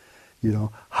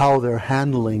 how they're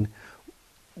handling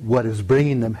what is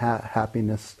bringing them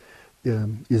happiness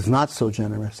is not so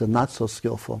generous and not so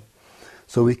skillful.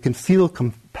 So we can feel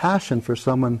compassion for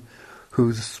someone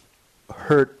whose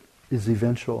hurt is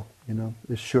eventual,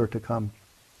 is sure to come.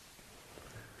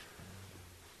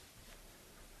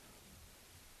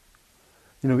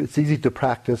 It's easy to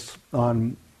practice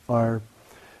on our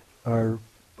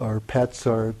pets,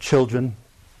 our children.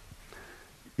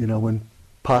 When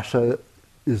Pasha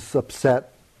is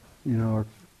upset,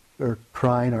 or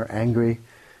crying or angry.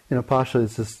 Pasha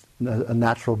is just a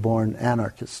natural-born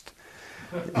anarchist.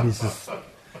 And he's this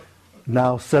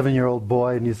now 7-year-old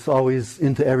boy, and he's always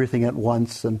into everything at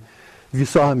once. And if you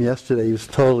saw him yesterday, he was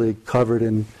totally covered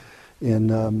in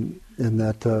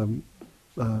that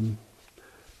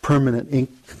permanent ink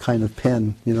kind of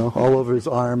pen, all over his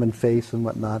arm and face and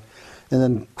whatnot. And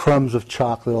then crumbs of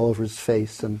chocolate all over his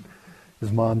face. And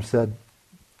his mom said,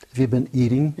 "Have you been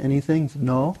eating anything?" He said,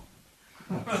 "No.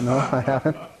 No, I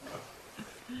haven't."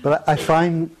 But I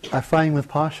find with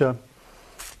Pasha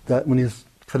that when he's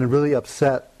kind of really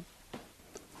upset,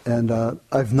 and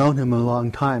I've known him a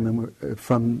long time, and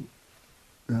from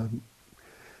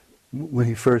when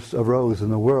he first arose in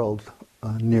the world,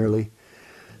 nearly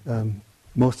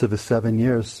most of his 7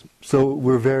 years. So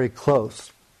we're very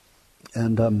close,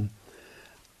 and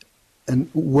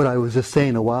what I was just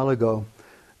saying a while ago,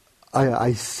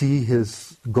 I see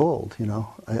his gold,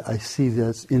 I see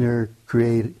this inner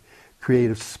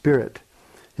creative spirit,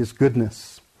 his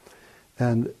goodness.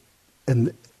 And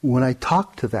when I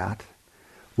talk to that,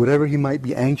 whatever he might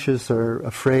be anxious or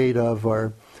afraid of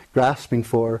or grasping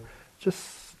for,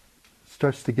 just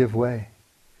starts to give way.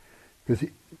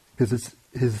 Because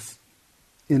his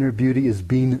inner beauty is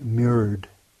being mirrored.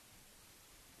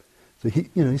 So he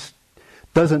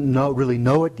doesn't really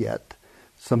know it yet.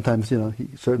 Sometimes, he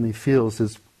certainly feels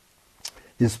his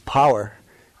power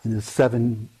in his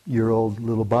 7-year-old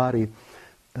little body.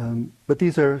 But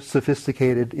these are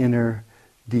sophisticated, inner,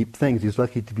 deep things. He's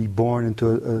lucky to be born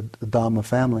into a Dhamma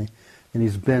family, and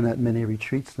he's been at many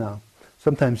retreats now.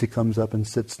 Sometimes he comes up and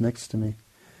sits next to me,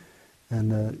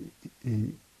 and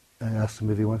I ask him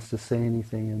if he wants to say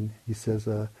anything, and he says,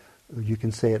 "You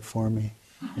can say it for me."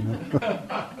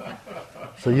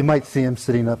 So you might see him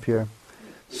sitting up here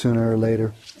sooner or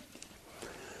later.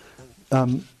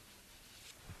 And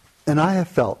I have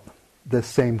felt the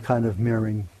same kind of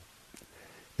mirroring.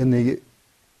 In the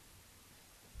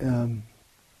around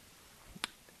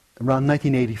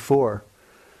 1984,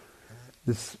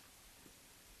 this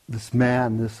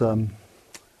man, this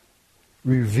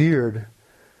revered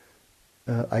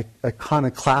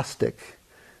iconoclastic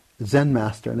Zen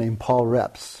master named Paul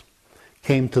Reps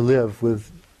came to live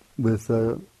with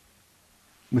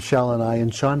Michelle and I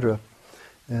and Chandra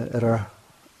at our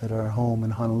home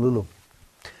in Honolulu.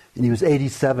 And he was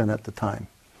 87 at the time.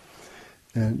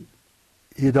 And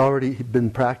he'd been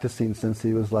practicing since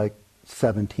he was like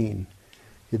 17.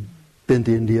 He'd been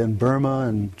to India and Burma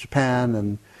and Japan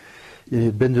and he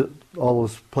had been to all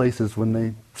those places when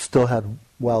they still had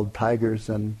wild tigers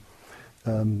and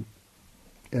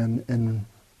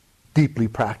deeply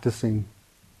practicing,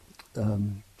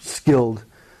 skilled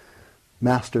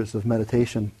masters of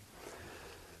meditation.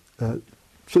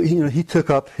 So he took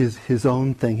up his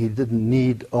own thing. He didn't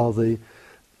need all the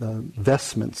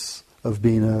vestments of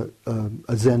being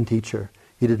a Zen teacher.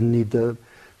 He didn't need the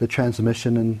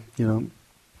transmission and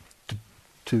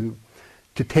to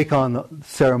take on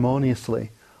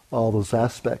ceremoniously all those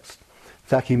aspects. In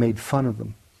fact, he made fun of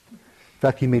them. In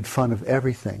fact, he made fun of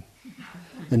everything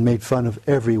and made fun of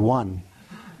everyone.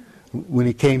 When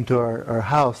he came to our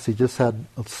house, he just had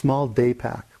a small day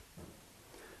pack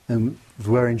and was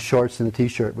wearing shorts and a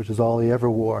t-shirt, which is all he ever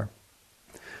wore.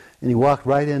 And he walked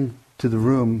right into the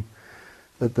room,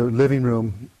 at the living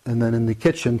room, and then in the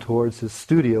kitchen towards his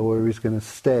studio where he was going to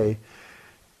stay.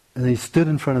 And he stood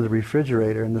in front of the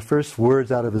refrigerator, and the first words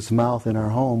out of his mouth in our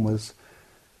home was,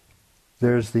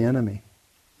 "There's the enemy."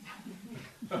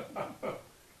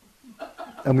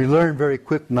 And we learned very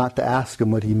quick not to ask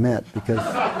him what he meant, because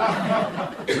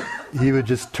he would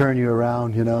just turn you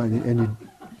around, and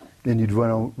you'd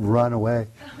run away.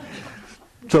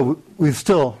 So we've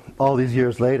still, all these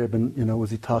years later, been, was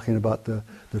he talking about the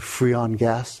freon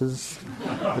gases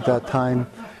at that time?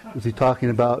 Was he talking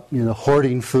about,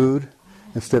 hoarding food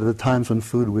instead of the times when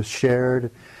food was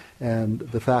shared, and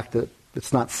the fact that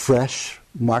it's not fresh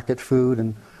market food,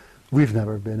 and we've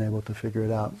never been able to figure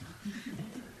it out.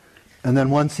 And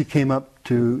then once he came up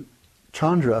to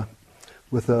Chandra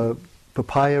with a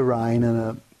papaya rind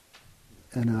and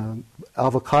a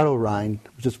avocado rind,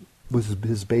 which was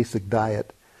his basic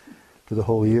diet for the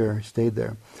whole year. He stayed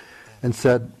there, and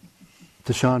said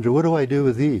to Chandra, "What do I do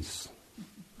with these?"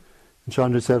 And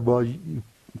Chandra said, "Well, you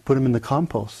put them in the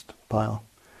compost pile."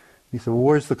 He said, "Well,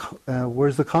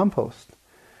 where's the compost?"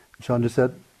 And Chandra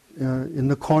said, "In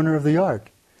the corner of the yard."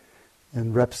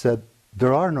 And Rep said,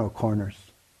 "There are no corners."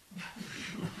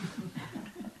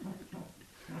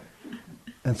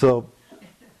 And so,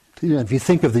 if you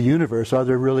think of the universe, are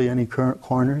there really any current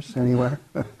corners anywhere?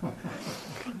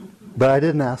 But I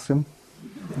didn't ask him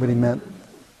what he meant,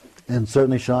 and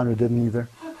certainly Chandra didn't either.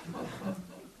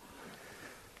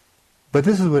 But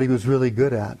this is what he was really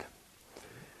good at.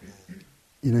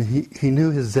 He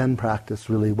knew his Zen practice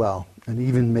really well, and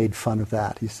even made fun of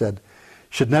that. He said,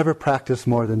 "Should never practice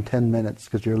more than 10 minutes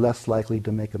because you're less likely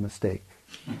to make a mistake."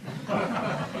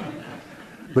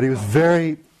 But he was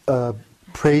very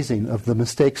praising of the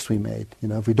mistakes we made.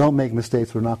 If we don't make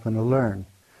mistakes, we're not going to learn.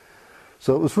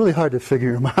 So it was really hard to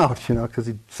figure him out, because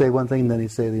he'd say one thing, then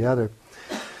he'd say the other.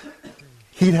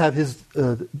 He'd have his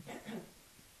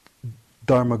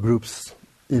Dharma groups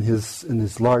in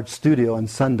his large studio on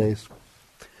Sundays,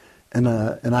 and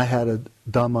I had a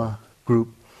Dhamma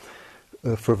group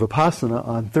for Vipassana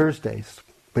on Thursdays.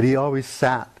 But he always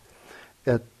sat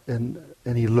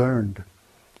and he learned.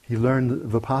 He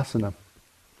learned Vipassana.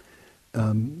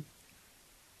 And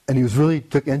he was really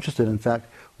took interest in it. In fact,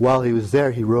 while he was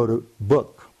there, he wrote a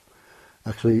book,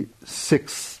 actually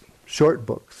 6 short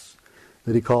books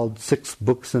that he called 6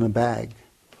 Books in a Bag.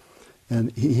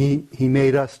 And he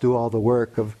made us do all the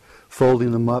work of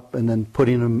folding them up and then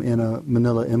putting them in a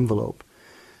manila envelope,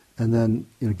 and then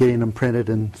getting them printed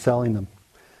and selling them.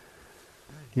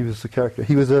 He was the character.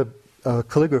 He was a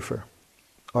calligrapher,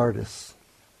 artist,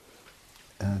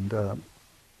 and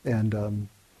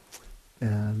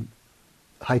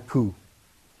haiku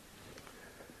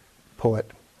poet.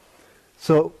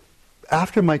 So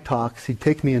after my talks, he'd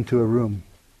take me into a room,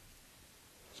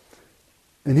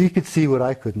 and he could see what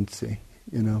I couldn't see,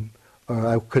 or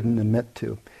I couldn't admit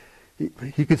to.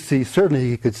 He could see, certainly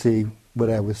he could see what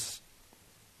I was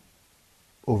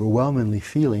overwhelmingly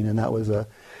feeling, and that was a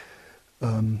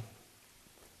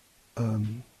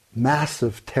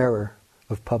massive terror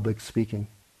of public speaking,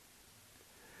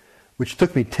 which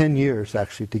took me 10 years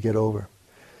actually to get over.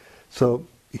 So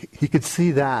he could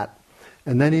see that,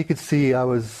 and then he could see I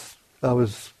was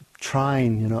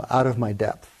trying, out of my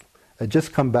depth. I'd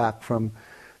just come back from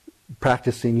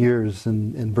practicing years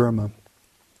in Burma,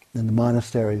 in the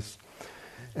monasteries,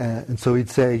 and so he'd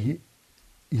say,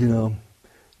 you're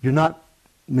not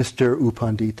Mr.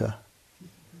 Upandita,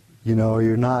 or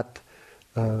you're not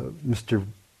Mr.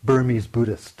 Burmese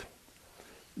Buddhist.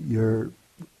 You're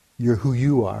who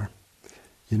you are.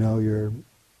 You're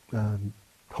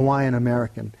Hawaiian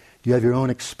American. You have your own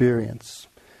experience,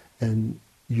 and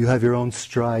you have your own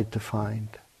stride to find.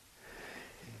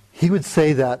 He would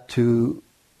say that to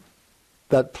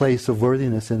that place of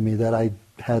worthiness in me that I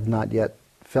had not yet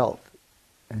felt,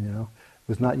 and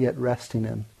was not yet resting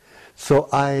in. So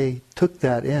I took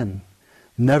that in,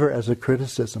 never as a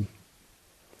criticism,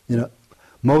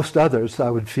 Most others I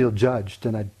would feel judged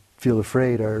and I'd feel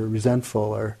afraid or resentful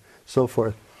or so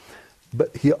forth.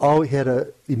 But he always had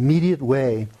an immediate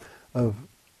way of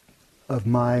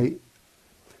my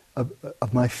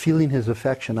feeling his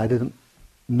affection. I didn't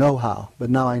know how, but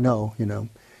now I know. He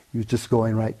was just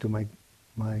going right to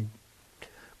my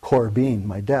core being,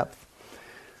 my depth.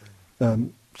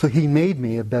 So he made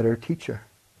me a better teacher.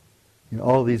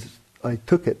 All these, I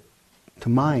took it to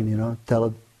mine.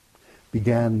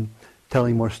 Began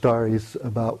telling more stories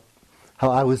about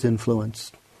how I was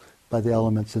influenced by the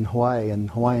elements in Hawaii and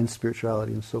Hawaiian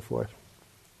spirituality and so forth.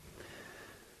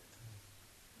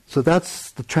 So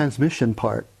that's the transmission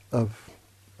part of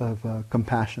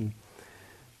compassion.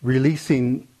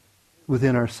 Releasing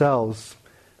within ourselves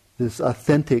this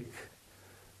authentic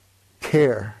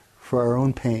care for our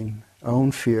own pain, our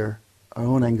own fear, our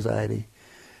own anxiety,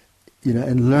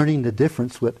 and learning the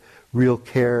difference what real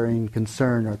care and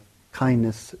concern or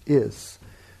kindness is.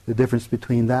 The difference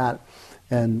between that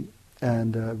and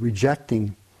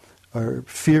rejecting or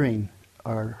fearing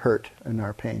our hurt and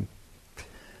our pain.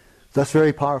 That's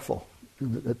very powerful.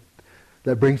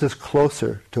 That brings us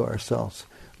closer to ourselves.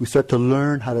 We start to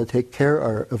learn how to take care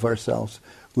of ourselves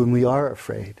when we are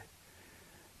afraid.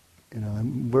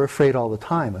 And we're afraid all the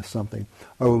time of something.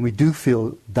 Or when we do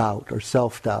feel doubt or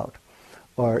self-doubt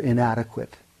or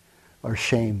inadequate or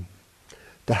shame.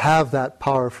 To have that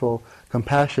powerful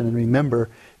compassion and remember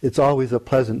it's always a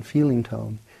pleasant feeling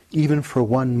tone, even for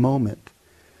one moment,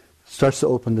 starts to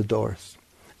open the doors.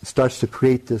 It starts to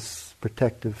create this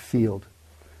protective field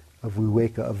of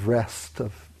viveka, of rest,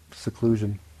 of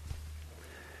seclusion.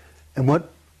 And what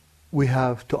we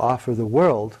have to offer the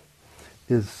world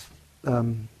is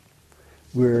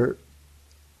we're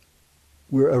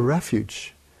a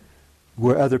refuge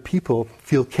where other people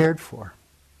feel cared for,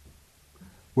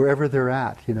 wherever they're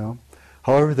at,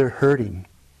 however they're hurting,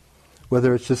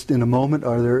 whether it's just in a moment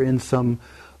or they're in some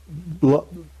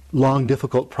long,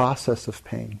 difficult process of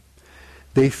pain.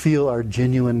 They feel our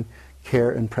genuine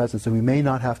care and presence, and we may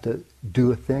not have to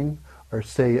do a thing or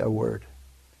say a word,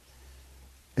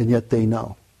 and yet they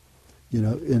know.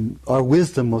 And our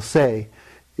wisdom will say,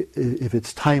 if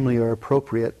it's timely or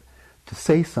appropriate, to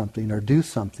say something or do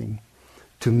something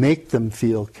to make them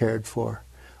feel cared for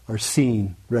or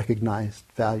seen, recognized,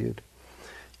 valued.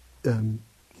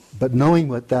 But knowing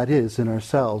what that is in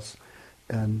ourselves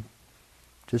and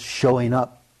just showing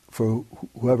up for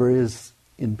whoever is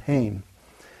in pain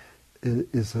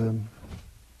is a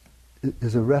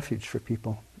refuge for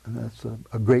people. And that's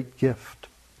a great gift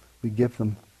we give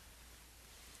them.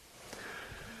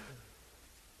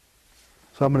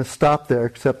 So I'm going to stop there,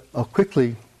 except I'll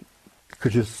quickly,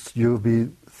 because you'll be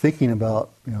thinking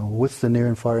about, what's the near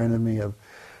and far enemy of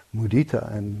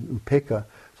mudita and upekkha.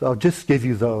 So I'll just give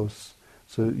you those,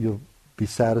 so you'll be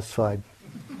satisfied.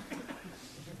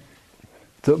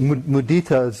 So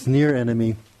mudita is near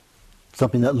enemy,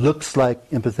 something that looks like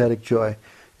empathetic joy,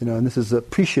 and this is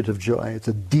appreciative joy. It's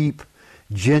a deep,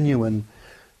 genuine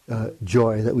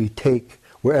joy that we take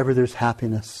wherever there's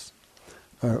happiness,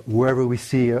 or wherever we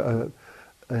see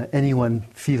anyone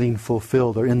feeling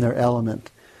fulfilled or in their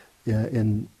element,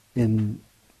 in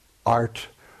art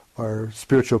or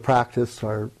spiritual practice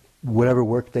or whatever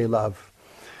work they love,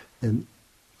 and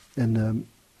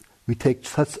we take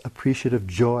such appreciative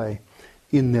joy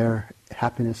in their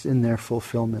happiness, in their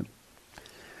fulfillment.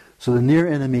 So the near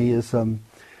enemy is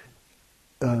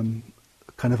kind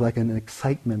of like an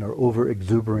excitement or over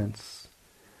exuberance.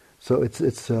 So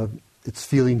it's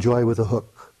feeling joy with a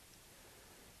hook,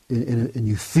 and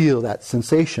you feel that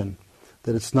sensation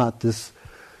that it's not this,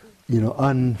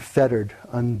 unfettered,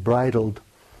 unbridled,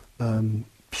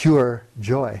 pure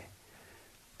joy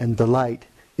and delight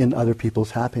in other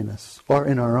people's happiness or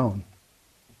in our own,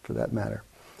 for that matter.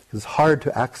 It's hard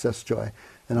to access joy,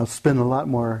 and I'll spend a lot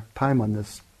more time on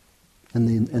this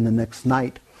in the next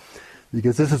night,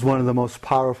 because this is one of the most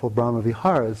powerful Brahma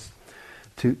Viharas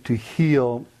to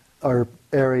heal our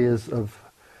areas of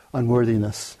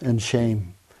unworthiness and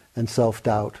shame and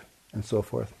self-doubt and so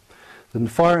forth. The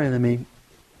far enemy,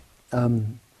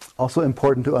 also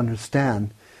important to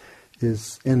understand,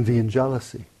 is envy and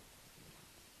jealousy.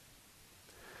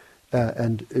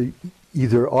 And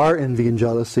either our envy and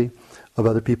jealousy of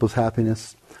other people's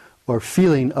happiness, or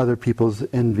feeling other people's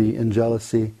envy and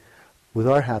jealousy with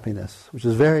our happiness, which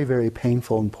is very, very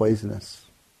painful and poisonous,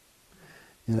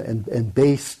 and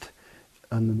based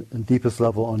on the deepest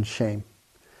level on shame.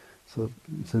 So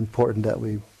it's important that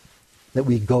we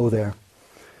go there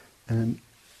and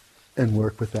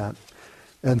work with that.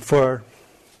 And for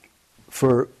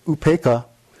upekkha,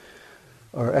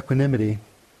 or equanimity,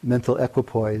 mental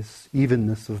equipoise,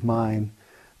 evenness of mind,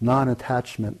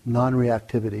 non-attachment,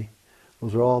 non-reactivity.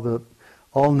 Those are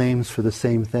all names for the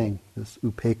same thing, this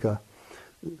upekkha,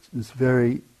 this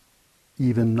very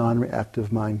even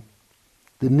non-reactive mind.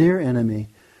 The near enemy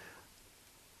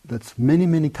that's many,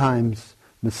 many times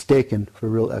mistaken for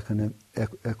real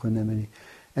equanimity,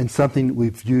 and something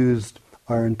we've used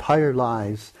our entire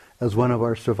lives as one of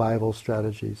our survival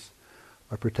strategies,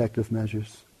 our protective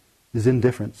measures, is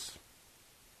indifference.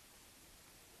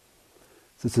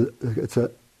 It's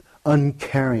a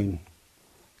uncaring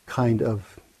kind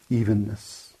of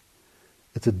evenness.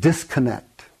 It's a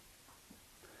disconnect.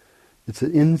 It's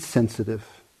an insensitive,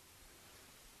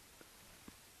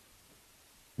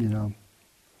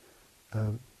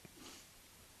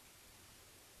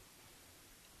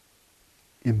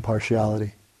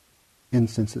 impartiality,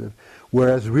 insensitive.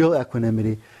 Whereas real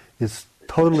equanimity is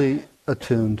totally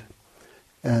attuned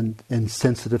and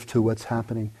sensitive to what's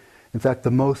happening. In fact,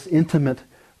 the most intimate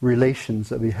relations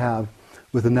that we have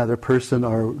with another person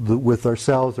or with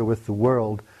ourselves or with the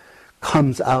world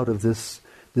comes out of this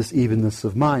evenness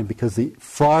of mind, because the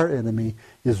far enemy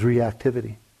is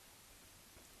reactivity.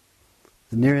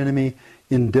 The near enemy,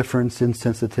 indifference,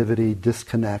 insensitivity,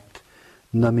 disconnect,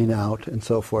 numbing out, and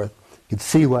so forth. You can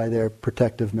see why they're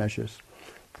protective measures.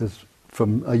 Because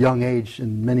from a young age,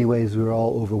 in many ways, we were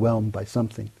all overwhelmed by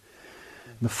something.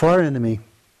 The far enemy,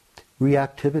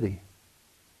 reactivity.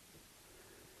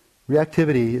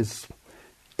 Reactivity is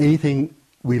anything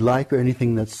we like or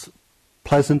anything that's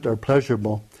pleasant or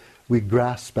pleasurable, we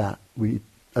grasp at, we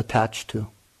attach to,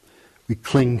 we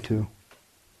cling to.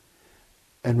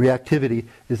 And reactivity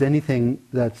is anything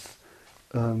that's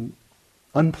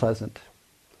unpleasant,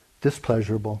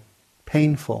 displeasurable,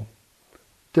 painful,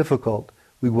 difficult,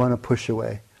 we want to push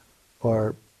away,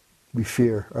 or we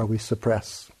fear, or we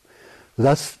suppress.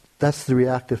 That's the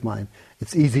reactive mind.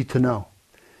 It's easy to know,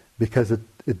 because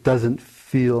it doesn't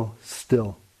feel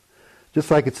still. Just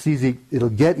like it'll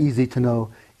get easy to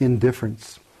know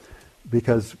indifference,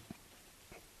 because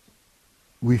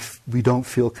we don't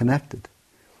feel connected,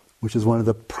 which is one of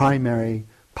the primary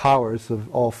powers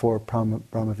of all four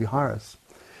Brahmaviharas.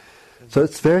 So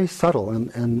it's very subtle,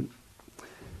 and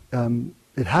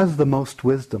it has the most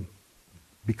wisdom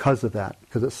because of that,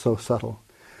 because it's so subtle.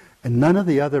 And none of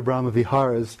the other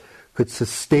Brahmaviharas could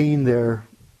sustain their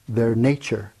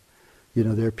nature,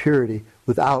 their purity,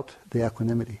 without the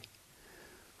equanimity.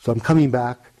 So I'm coming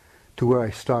back to where I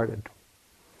started.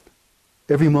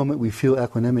 Every moment we feel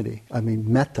equanimity,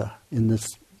 metta, in this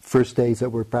first days that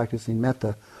we're practicing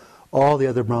metta, all the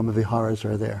other Brahmaviharas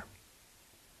are there.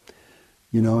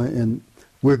 And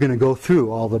we're going to go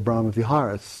through all the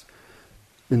Brahmaviharas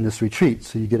in this retreat,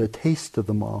 so you get a taste of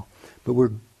them all. But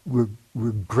we're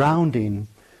grounding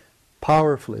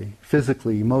powerfully,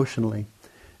 physically, emotionally,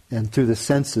 and through the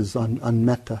senses on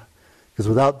metta. Because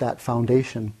without that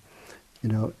foundation,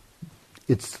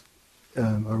 it's,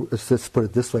 or let's put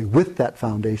it this way, with that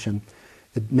foundation,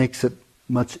 it makes it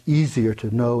much easier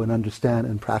to know and understand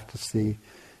and practice the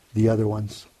other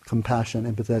ones: compassion,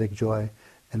 empathetic joy,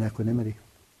 and equanimity.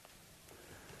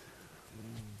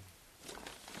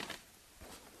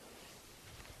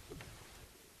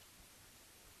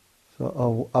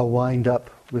 So I'll wind up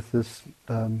with this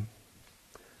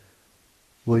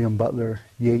William Butler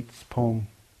Yeats poem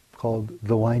called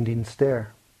 "The Winding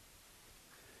Stair."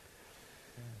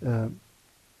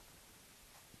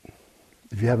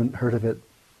 If you haven't heard of it,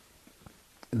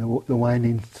 the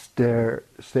winding stair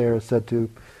is said to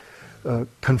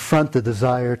confront the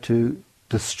desire to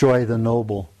destroy the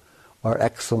noble or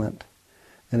excellent.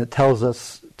 And it tells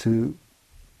us to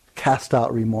cast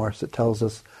out remorse. It tells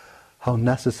us how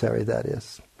necessary that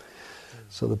is.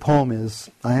 So the poem is,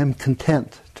 I am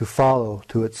content to follow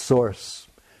to its source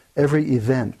every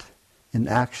event in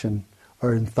action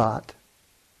or in thought.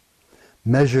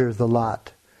 Measure the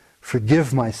lot,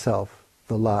 forgive myself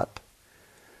the lot.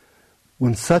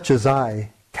 When such as I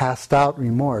cast out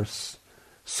remorse,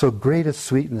 so great a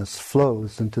sweetness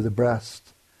flows into the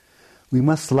breast. We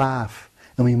must laugh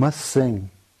and we must sing.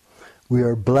 We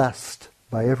are blessed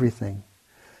by everything.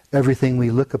 Everything we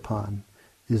look upon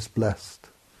is blessed.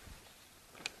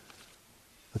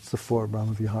 That's the four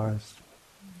Brahmaviharas.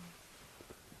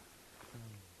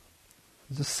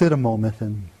 Just sit a moment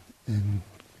and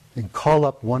call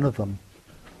up one of them.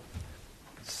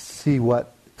 See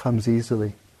what comes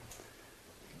easily.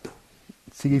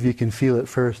 See if you can feel it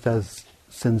first as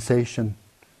sensation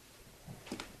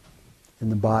in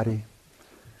the body,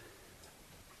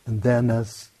 and then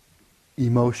as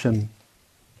emotion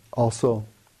also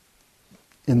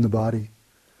in the body.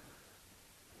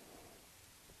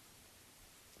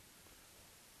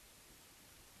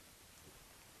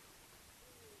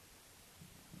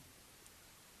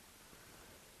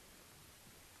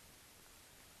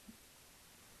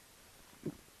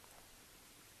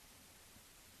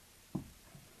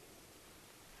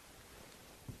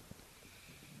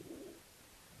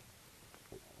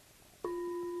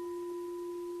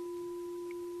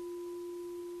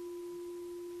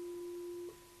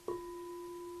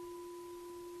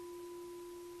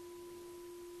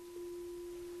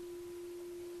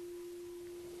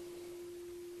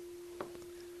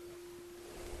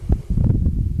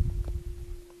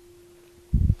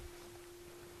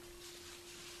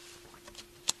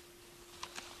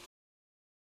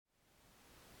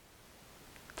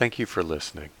 Thank you for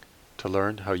listening. To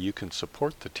learn how you can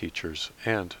support the teachers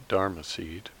and Dharma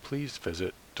Seed, please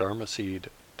visit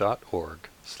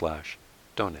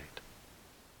dharmaseed.org/donate.